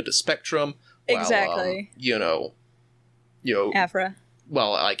far end of the spectrum. Exactly. While, Afra.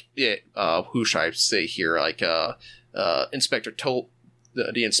 Well, who should I say here? Inspector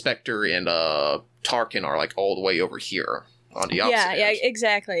the Inspector and Tarkin are all the way over here on the opposite end. Yeah,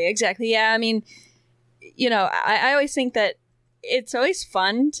 exactly. Yeah, I mean, I always think that it's always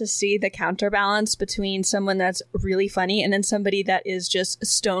fun to see the counterbalance between someone that's really funny and then somebody that is just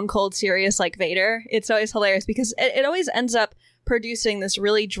stone cold serious like Vader. It's always hilarious because it always ends up producing this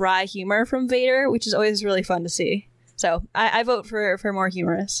really dry humor from Vader, which is always really fun to see. So I vote for more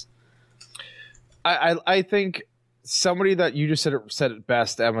humorous. I think somebody that you just said it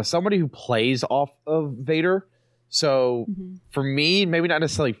best, Emma, somebody who plays off of Vader. So for me, maybe not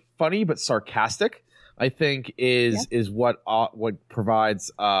necessarily funny, but sarcastic, I think is what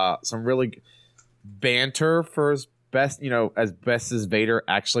provides some really banter for as best as Vader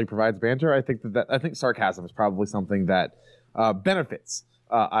actually provides banter. I think sarcasm is probably something that benefits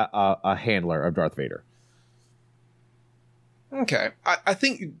a handler of Darth Vader. Okay, I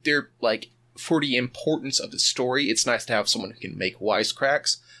think they're for the importance of the story, it's nice to have someone who can make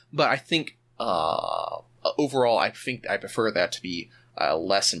wisecracks. But I think overall, I think I prefer that to be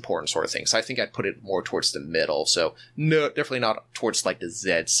less important sort of thing. So I think I'd put it more towards the middle. So no, definitely not towards the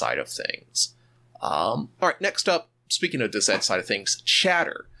Zed side of things. All right, next up, speaking of the Zed side of things,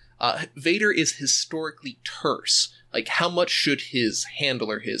 chatter. Vader is historically terse. How much should his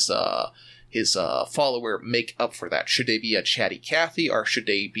handler, his follower, make up for that? Should they be a chatty Cathy, or should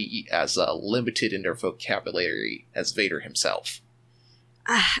they be as limited in their vocabulary as Vader himself?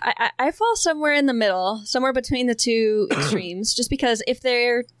 I fall somewhere in the middle, somewhere between the two extremes, just because if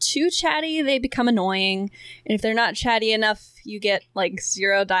they're too chatty, they become annoying. And if they're not chatty enough, you get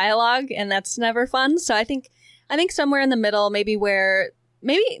zero dialogue, and that's never fun. So I think somewhere in the middle, maybe where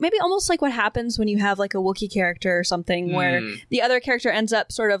maybe almost like what happens when you have a Wookiee character or something, where the other character ends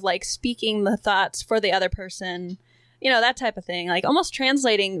up sort of speaking the thoughts for the other person, that type of thing, almost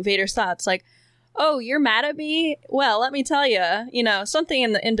translating Vader's thoughts, oh, you're mad at me? Well, let me tell you, something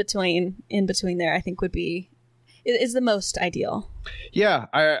in between there, I think is the most ideal. Yeah,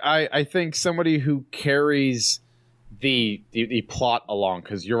 I think somebody who carries the plot along,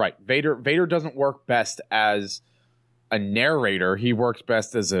 because you're right, Vader doesn't work best as a narrator. He works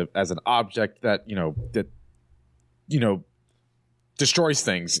best as an object that destroys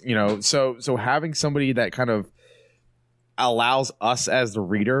things. So having somebody that kind of allows us as the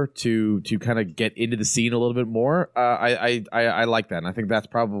reader to kind of get into the scene a little bit more. I like that, and I think that's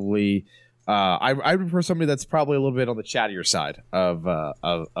probably I prefer somebody that's probably a little bit on the chattier side of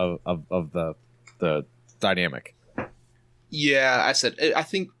the dynamic. Yeah, I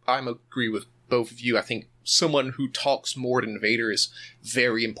think I'm agree with both of you. I think someone who talks more than Vader is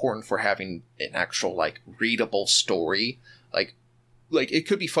very important for having an actual readable story. It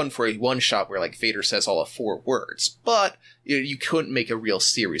could be fun for a one shot where Vader says all of 4 words, but you couldn't make a real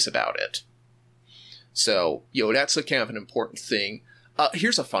series about it. So that's a kind of an important thing.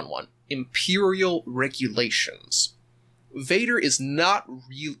 Here's a fun one: Imperial regulations. Vader is not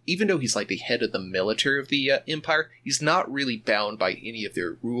real, even though he's the head of the military of the Empire. He's not really bound by any of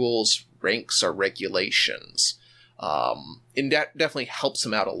their rules, ranks, or regulations. And that definitely helps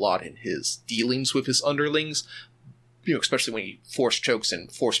him out a lot in his dealings with his underlings. Especially when he force chokes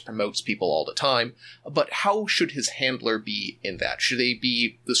and force promotes people all the time. But how should his handler be in that? Should they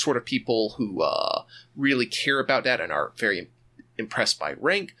be the sort of people who really care about that and are very impressed by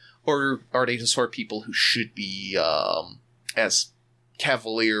rank? Or are they the sort of people who should be as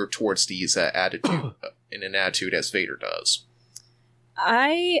cavalier towards these in an attitude as Vader does?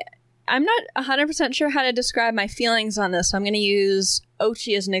 I'm not 100% sure how to describe my feelings on this, so I'm going to use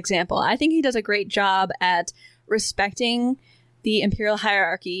Ochi as an example. I think he does a great job at respecting the Imperial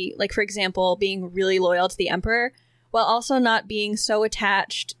hierarchy, for example, being really loyal to the Emperor, while also not being so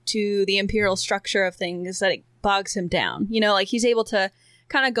attached to the Imperial structure of things that it bogs him down. He's able to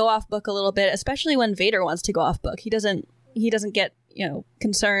kind of go off book a little bit, especially when Vader wants to go off book. He doesn't get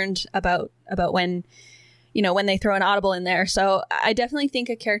concerned about when when they throw an audible in there. So I definitely think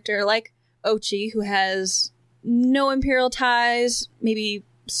a character like Ochi, who has no Imperial ties, maybe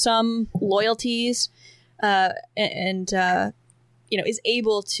some loyalties, and is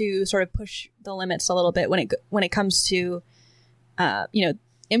able to sort of push the limits a little bit when it comes to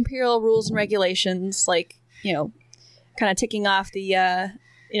Imperial rules and regulations, like kind of ticking off the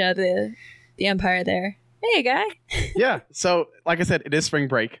Empire there. Hey, guy. Yeah. So, like I said, it is spring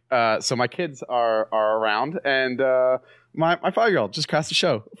break. So my kids are around, and my 5-year-old just crashed the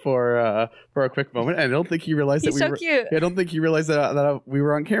show for a quick moment, and I don't think he realized He's that we were. cute. I don't think he realized that we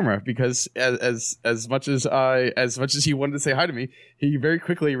were on camera, because as much as he wanted to say hi to me, he very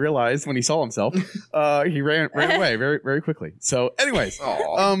quickly realized when he saw himself, he ran away very, very quickly. So, anyways,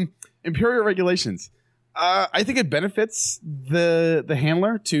 Imperial regulations. I think it benefits the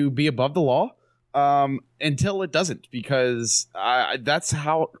handler to be above the law. Until it doesn't, because that's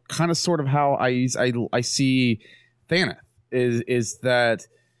how I see Thanos is that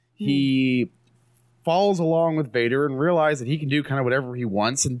he follows along with Vader and realizes that he can do kind of whatever he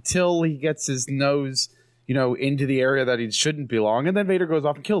wants until he gets his nose, into the area that he shouldn't belong, and then Vader goes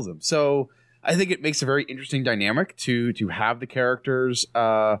off and kills him. So I think it makes a very interesting dynamic to have the characters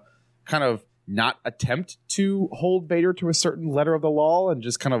kind of not attempt to hold Vader to a certain letter of the law and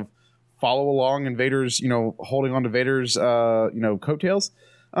just kind of follow along in Vader's, holding on to Vader's, coattails.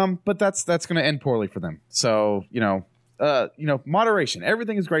 But that's going to end poorly for them. So, moderation.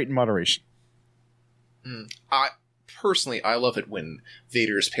 Everything is great in moderation. I love it when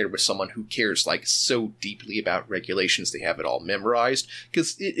Vader is paired with someone who cares so deeply about regulations they have it all memorized,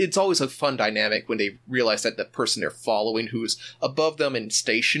 because it's always a fun dynamic when they realize that the person they're following who's above them in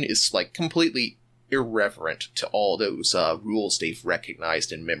station is completely irreverent to all those rules they've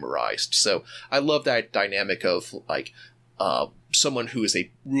recognized and memorized. So I love that dynamic of someone who is a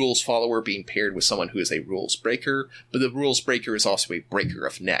rules follower being paired with someone who is a rules breaker, but the rules breaker is also a breaker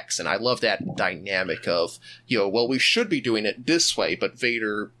of necks. And I love that dynamic of, we should be doing it this way, but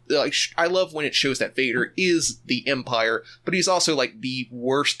Vader, I love when it shows that Vader is the Empire, but he's also the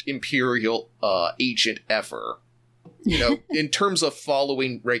worst Imperial agent ever. In terms of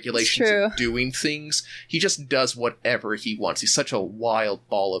following regulations and doing things, he just does whatever he wants. He's such a wild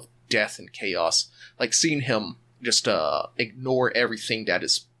ball of death and chaos. Seeing him just ignore everything that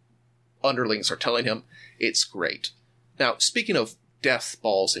his underlings are telling him, it's great. Now, speaking of death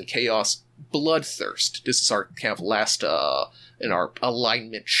balls and chaos, bloodthirst. This is our kind of last in our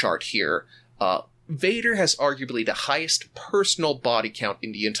alignment chart here. Vader has arguably the highest personal body count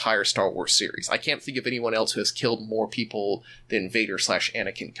in the entire Star Wars series. I can't think of anyone else who has killed more people than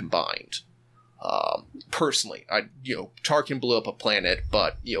Vader/Anakin combined. Personally, Tarkin blew up a planet,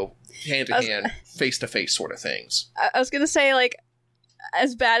 but, hand-to-hand, face-to-face sort of things. I was gonna say,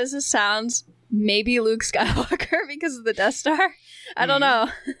 as bad as this sounds, maybe Luke Skywalker because of the Death Star? I don't know.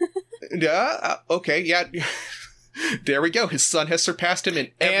 Yeah, okay, yeah. There we go. His son has surpassed him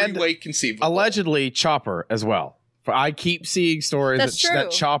in every way conceivable. Allegedly, Chopper as well. I keep seeing stories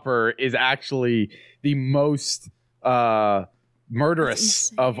that Chopper is actually the most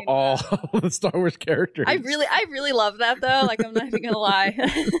murderous of all the Star Wars characters. I really love that, though. I'm not even gonna lie.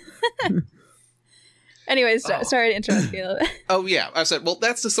 Anyways, sorry to interrupt you. Oh yeah, I said. Well,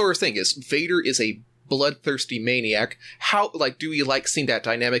 that's the sort of thing. Is Vader is a bloodthirsty maniac. How do we seeing that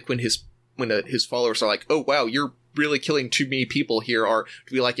dynamic when his followers are like, oh wow, you're really killing too many people here, or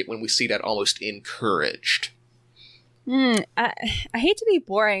do we like it when we see that almost encouraged? I hate to be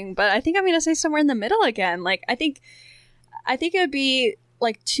boring, but I think I'm gonna say somewhere in the middle again. I think it would be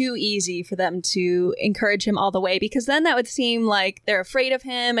too easy for them to encourage him all the way, because then that would seem like they're afraid of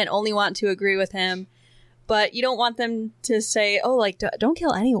him and only want to agree with him. But you don't want them to say, oh, don't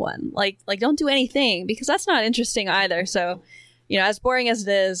kill anyone, don't do anything, because that's not interesting either. So, as boring as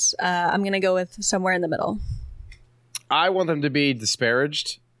it is, I'm gonna go with somewhere in the middle. I want them to be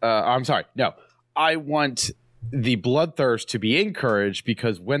disparaged. I'm sorry. No, I want the bloodthirst to be encouraged,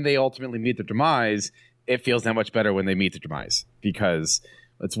 because when they ultimately meet their demise, it feels that much better when they meet their demise, because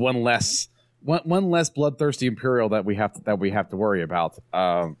it's one less bloodthirsty Imperial that we have to worry about.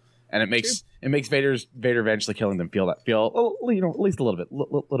 And it makes Vader eventually killing them feel at least a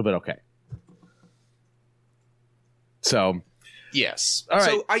little bit okay. So yes. All right.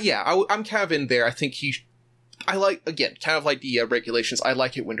 So I'm kind of in there. I think I like, again, kind of like the regulations. I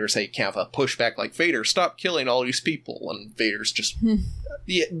like it when there's a kind of a pushback like, Vader, stop killing all these people. And Vader's just,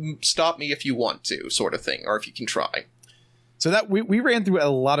 stop me if you want to, sort of thing, or if you can try. So that we ran through a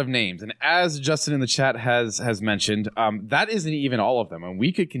lot of names. And as Justin in the chat has mentioned, that isn't even all of them. And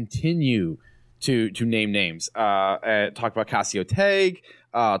we could continue to name names. Talk about Cassio Teg,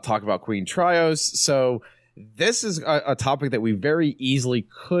 talk about Queen Trios. So this is a topic that we very easily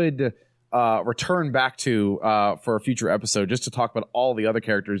could return back to for a future episode, just to talk about all the other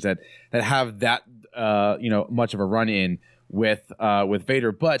characters that have that much of a run in with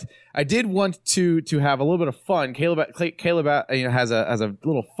Vader. But I did want to have a little bit of fun. Caleb has a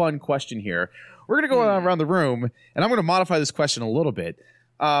little fun question here. We're gonna go around the room, and I'm gonna modify this question a little bit.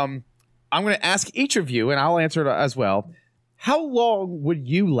 I'm gonna ask each of you, and I'll answer it as well. How long would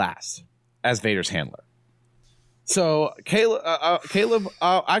you last as Vader's handler? So Caleb,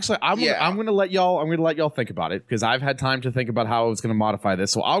 actually, I'm going to let y'all think about it, because I've had time to think about how I was going to modify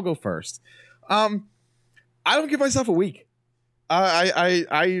this. So I'll go first. I don't give myself a week.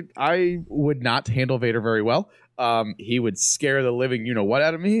 I would not handle Vader very well. He would scare the living what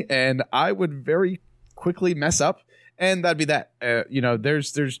out of me, and I would very quickly mess up, and that'd be that.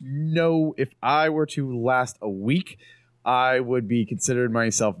 There's no, if I were to last a week, I would be considered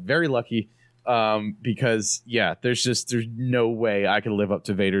myself very lucky. Because there's no way I can live up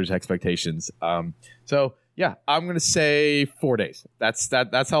to Vader's expectations. So I'm gonna say 4 days.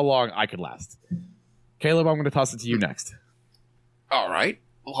 That's how long I could last. Caleb, I'm gonna toss it to you next. All right.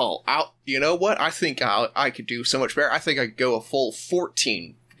 Well, you know what? I think I could do so much better. I think I could go a full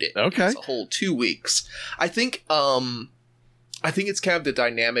 14 days. Okay. A whole 2 weeks. I think it's kind of the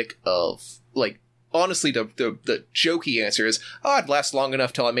dynamic of, like, honestly, the jokey answer is, I'd last long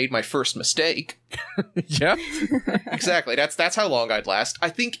enough till I made my first mistake. Yeah. Exactly. That's how long I'd last. I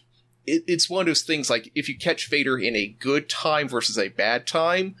think it's one of those things, like, if you catch Vader in a good time versus a bad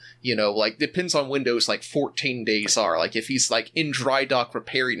time, like, depends on when those, like, 14 days are. Like, if he's, like, in dry dock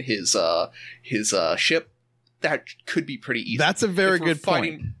repairing his ship, that could be pretty easy. That's a very good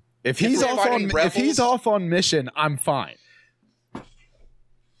point. If he's off on mission, I'm fine.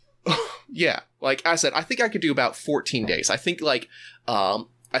 Yeah, like I said, I think I could do about 14 days. I think I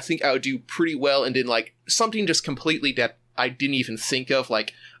would do pretty well, and then, like, something just completely that I didn't even think of,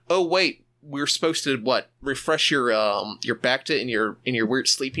 like, oh wait, we're supposed to refresh your Bacta in your weird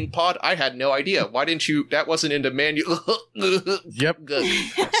sleeping pod? I had no idea. Why didn't you? That wasn't in the manual. Yep.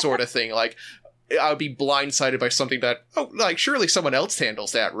 Sort of thing. Like, I would be blindsided by something that, surely someone else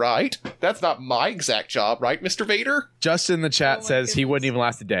handles that, right? That's not my exact job, right, Mr. Vader? Justin in the chat says he wouldn't even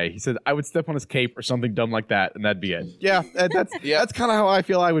last a day. He said, I would step on his cape or something dumb like that, and that'd be it. Yeah, that's kind of how I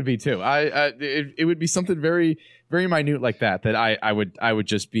feel I would be, too. It would be something very, very minute like that I would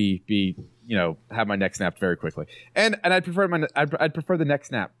just be have my neck snapped very quickly. And I'd prefer the neck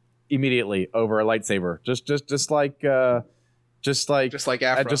snap immediately over a lightsaber. Just like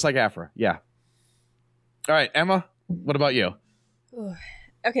Afra. Yeah. All right, Emma, what about you?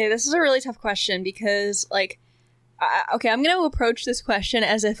 Okay, this is a really tough question because, like, I'm going to approach this question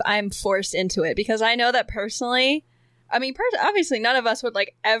as if I'm forced into it, because I know that personally, obviously none of us would,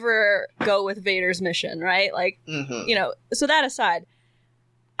 like, ever go with Vader's mission, right? Like, so that aside,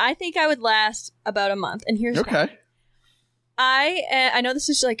 I think I would last about a month, and here's why. I know this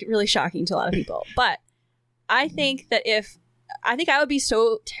is, like, really shocking to a lot of people, but I think that I would be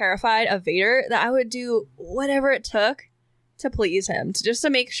so terrified of Vader that I would do whatever it took to please him, just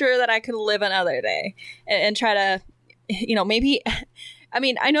to make sure that I could live another day and try to, maybe.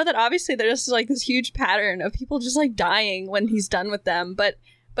 I know that obviously there's, like, this huge pattern of people just, like, dying when he's done with them, but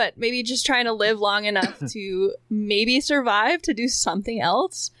maybe just trying to live long enough to maybe survive to do something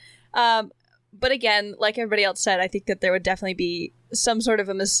else. But again, like everybody else said, I think that there would definitely be some sort of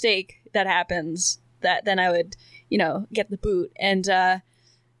a mistake that happens that then I would, get the boot. And so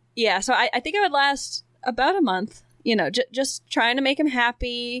I think I would last about a month, just trying to make him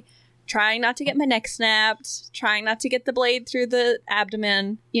happy, trying not to get my neck snapped, trying not to get the blade through the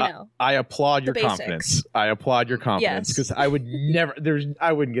abdomen, I applaud your confidence. I applaud your confidence, because I would never,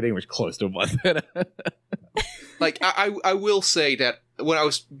 I wouldn't get anywhere close to a month. Like, I will say that when I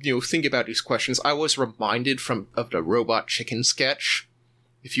was, thinking about these questions, I was reminded of the Robot Chicken sketch.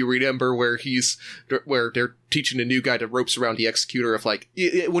 If you remember where they're teaching a new guy the ropes around the executor of, like,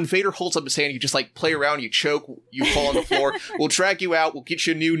 when Vader holds up his hand, you just, like, play around, you choke, you fall on the floor, we'll drag you out, we'll get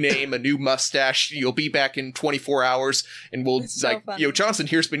you a new name, a new mustache, you'll be back in 24 hours, and we'll, funny. Johnson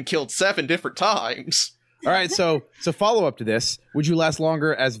here's been killed 7 different times. All right, so follow up to this. Would you last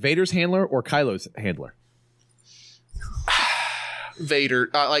longer as Vader's handler or Kylo's handler? Vader.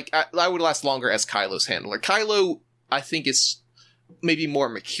 I would last longer as Kylo's handler. Kylo, I think, is maybe more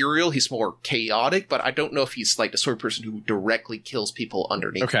mercurial. He's more chaotic, but I don't know if he's, like, the sort of person who directly kills people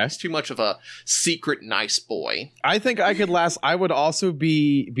underneath. Okay. He's too much of a secret nice boy. I think I could last. I would also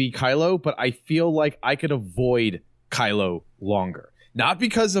be Kylo, but I feel like I could avoid Kylo longer. Not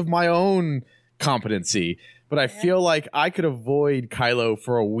because of my own competency, but I feel like I could avoid Kylo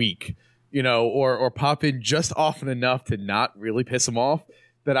for a week or pop in just often enough to not really piss him off,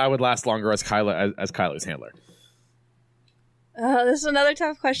 that I would last longer as Kylo's handler. This is another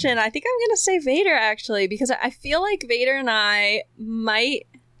tough question. I think I'm going to say Vader, actually, because I feel like Vader and I might,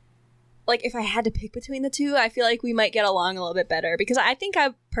 like, if I had to pick between the two, I feel like we might get along a little bit better, because I think I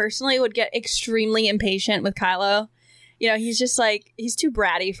personally would get extremely impatient with Kylo. He's just like, he's too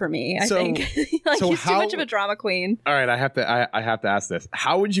bratty for me, I think. He's too much of a drama queen. All right, I have to ask this.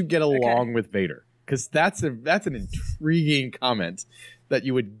 How would you get along with Vader? Because that's an intriguing comment, that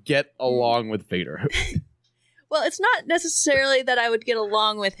you would get along with Vader. Well, it's not necessarily that I would get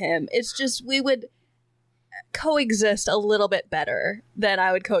along with him. It's just we would coexist a little bit better than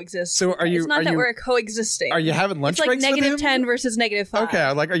I would coexist. So it's not that we're coexisting. Are you having lunch breaks with him? It's like -10 versus -5. Okay,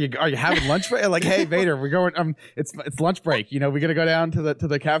 I'm like, are you having lunch break? Like, hey Vader, we're going. It's lunch break. We're gonna go down to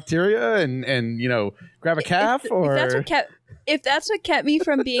the cafeteria and grab a calf. If that's what kept me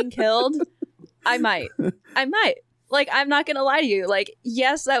from being killed, I might. Like, I'm not gonna lie to you. Like,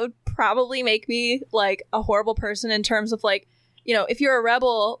 yes, that would probably make me like a horrible person in terms of like, if you're a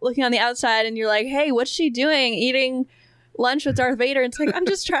rebel looking on the outside and you're like, hey, what's she doing eating lunch with Darth Vader? And it's like, I'm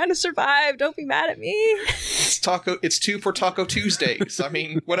just trying to survive. Don't be mad at me. It's 2 for Taco Tuesdays. I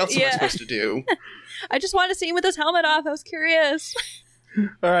mean, what else am I supposed to do? I just wanted to see him with his helmet off. I was curious.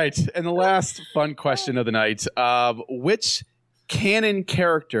 All right. And the last fun question of the night. Which canon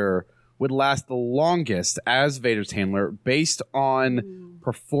character would last the longest as Vader's handler based on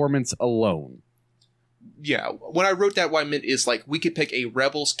performance alone? Yeah, when I wrote that, what I meant is, like, we could pick a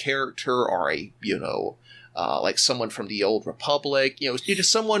Rebels character or a, like someone from the Old Republic,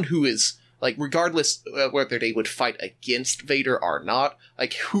 just someone who is, like, regardless whether they would fight against Vader or not,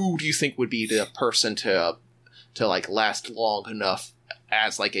 like, who do you think would be the person to like, last long enough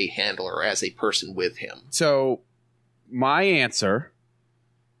as, like, a handler or as a person with him? So, my answer,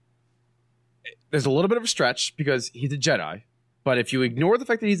 there's a little bit of a stretch because he's a Jedi. But if you ignore the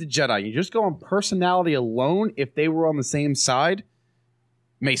fact that he's a Jedi, you just go on personality alone, if they were on the same side,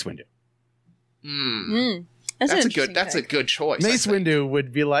 Mace Windu. That's a good choice. Mace Windu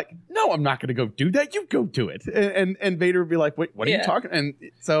would be like, no, I'm not going to go do that. You go do it. And Vader would be like, wait, what are you talking? And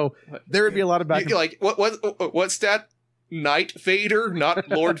so there would be a lot of back and like, what's that? Knight Vader, not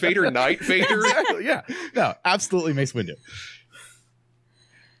Lord Vader, Knight Vader? Exactly, yeah. No, absolutely Mace Windu.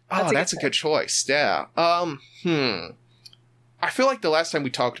 That's a good choice. Yeah. I feel like the last time we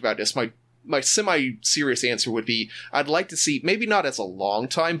talked about this, my semi-serious answer would be, I'd like to see, maybe not as a long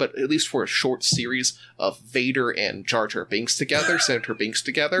time, but at least for a short series of Vader and Jar Jar Binks together, Senator Binks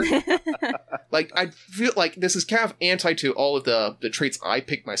together. Like, I feel like this is kind of anti to all of the traits I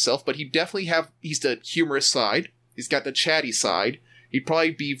picked myself, but he's the humorous side, he's got the chatty side, he'd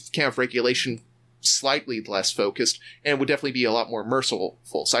probably be kind of regulation slightly less focused, and would definitely be a lot more merciful.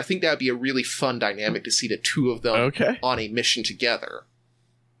 So I think that would be a really fun dynamic to see the two of them on a mission together.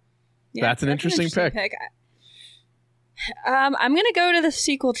 Yeah, that's an interesting pick. I'm going to go to the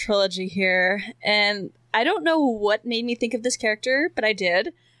sequel trilogy here, and I don't know what made me think of this character, but I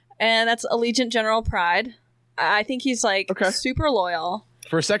did, and that's Allegiant General Pride. I think he's like super loyal.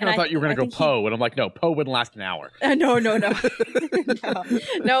 For a second, I thought you were going to go Poe, and I'm like, no, Poe wouldn't last an hour. No. No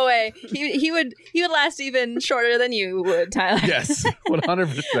way. He would last even shorter than you would, Tyler. Yes,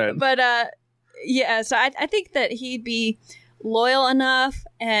 100%. But so I think that he'd be loyal enough,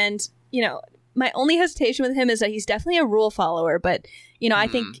 and my only hesitation with him is that he's definitely a rule follower. But I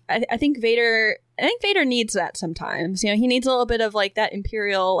think Vader needs that sometimes. He needs a little bit of like that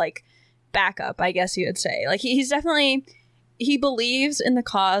Imperial like backup, I guess you would say. Like he's definitely. He believes in the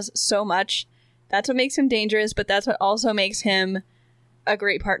cause so much. That's what makes him dangerous, but that's what also makes him a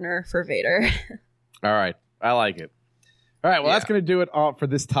great partner for Vader. All right. I like it. All right. Well, that's going to do it all for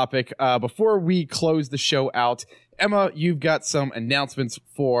this topic. Before we close the show out, Emma, you've got some announcements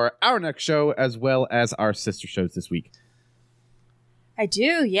for our next show as well as our sister shows this week. I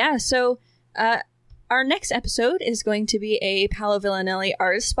do, yeah. So our next episode is going to be a Paolo Villanelli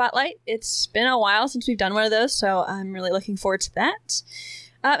Artist Spotlight. It's been a while since we've done one of those, so I'm really looking forward to that.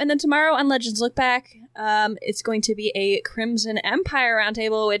 And then tomorrow on Legends Look Back, it's going to be a Crimson Empire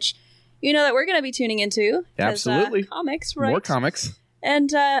roundtable, which that we're going to be tuning into. Absolutely. Comics, right? More comics.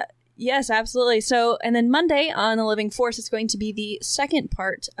 And yes, absolutely. So, and then Monday on The Living Force, it's going to be the second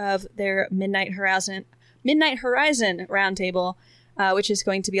part of their Midnight Horizon roundtable. Which is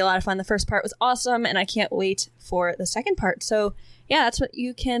going to be a lot of fun. The first part was awesome, and I can't wait for the second part. So, yeah, that's what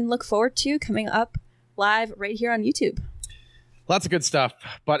you can look forward to coming up live right here on YouTube. Lots of good stuff.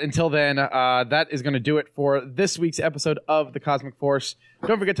 But until then, that is going to do it for this week's episode of The Cosmic Force.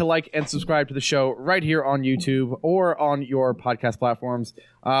 Don't forget to like and subscribe to the show right here on YouTube or on your podcast platforms.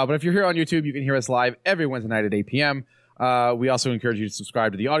 But if you're here on YouTube, you can hear us live every Wednesday night at 8 p.m. We also encourage you to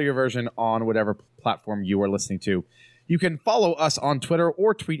subscribe to the audio version on whatever platform you are listening to. You can follow us on Twitter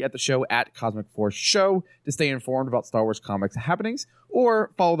or tweet at the show at Cosmic Force Show to stay informed about Star Wars comics happenings,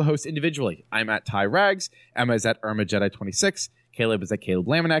 or follow the host individually. I'm at Ty Rags, Emma is at Irma Jedi 26, Caleb is at Caleb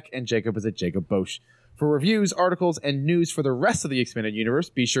Lamanek, and Jacob is at Jacob Bosch. For reviews, articles, and news for the rest of the expanded universe,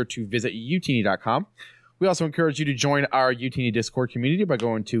 be sure to visit utini.com. We also encourage you to join our Utini Discord community by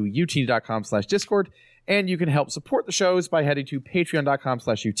going to utini.com/Discord, and you can help support the shows by heading to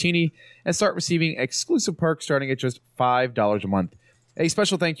patreon.com/Utini and start receiving exclusive perks starting at just $5 a month. A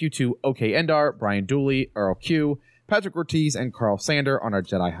special thank you to OK Endar, Brian Dooley, Earl Q, Patrick Ortiz, and Carl Sander on our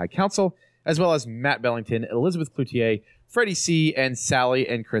Jedi High Council, as well as Matt Bellington, Elizabeth Cloutier, Freddie C., and Sally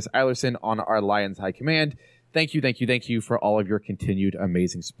and Chris Eilerson on our Lions High Command. Thank you for all of your continued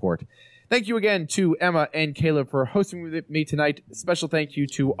amazing support. Thank you again to Emma and Caleb for hosting with me tonight. Special thank you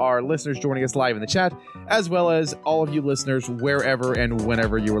to our listeners joining us live in the chat, as well as all of you listeners wherever and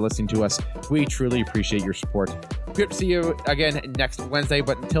whenever you are listening to us. We truly appreciate your support. We hope to see you again next Wednesday,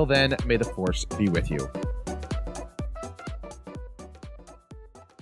 but until then, may the Force be with you.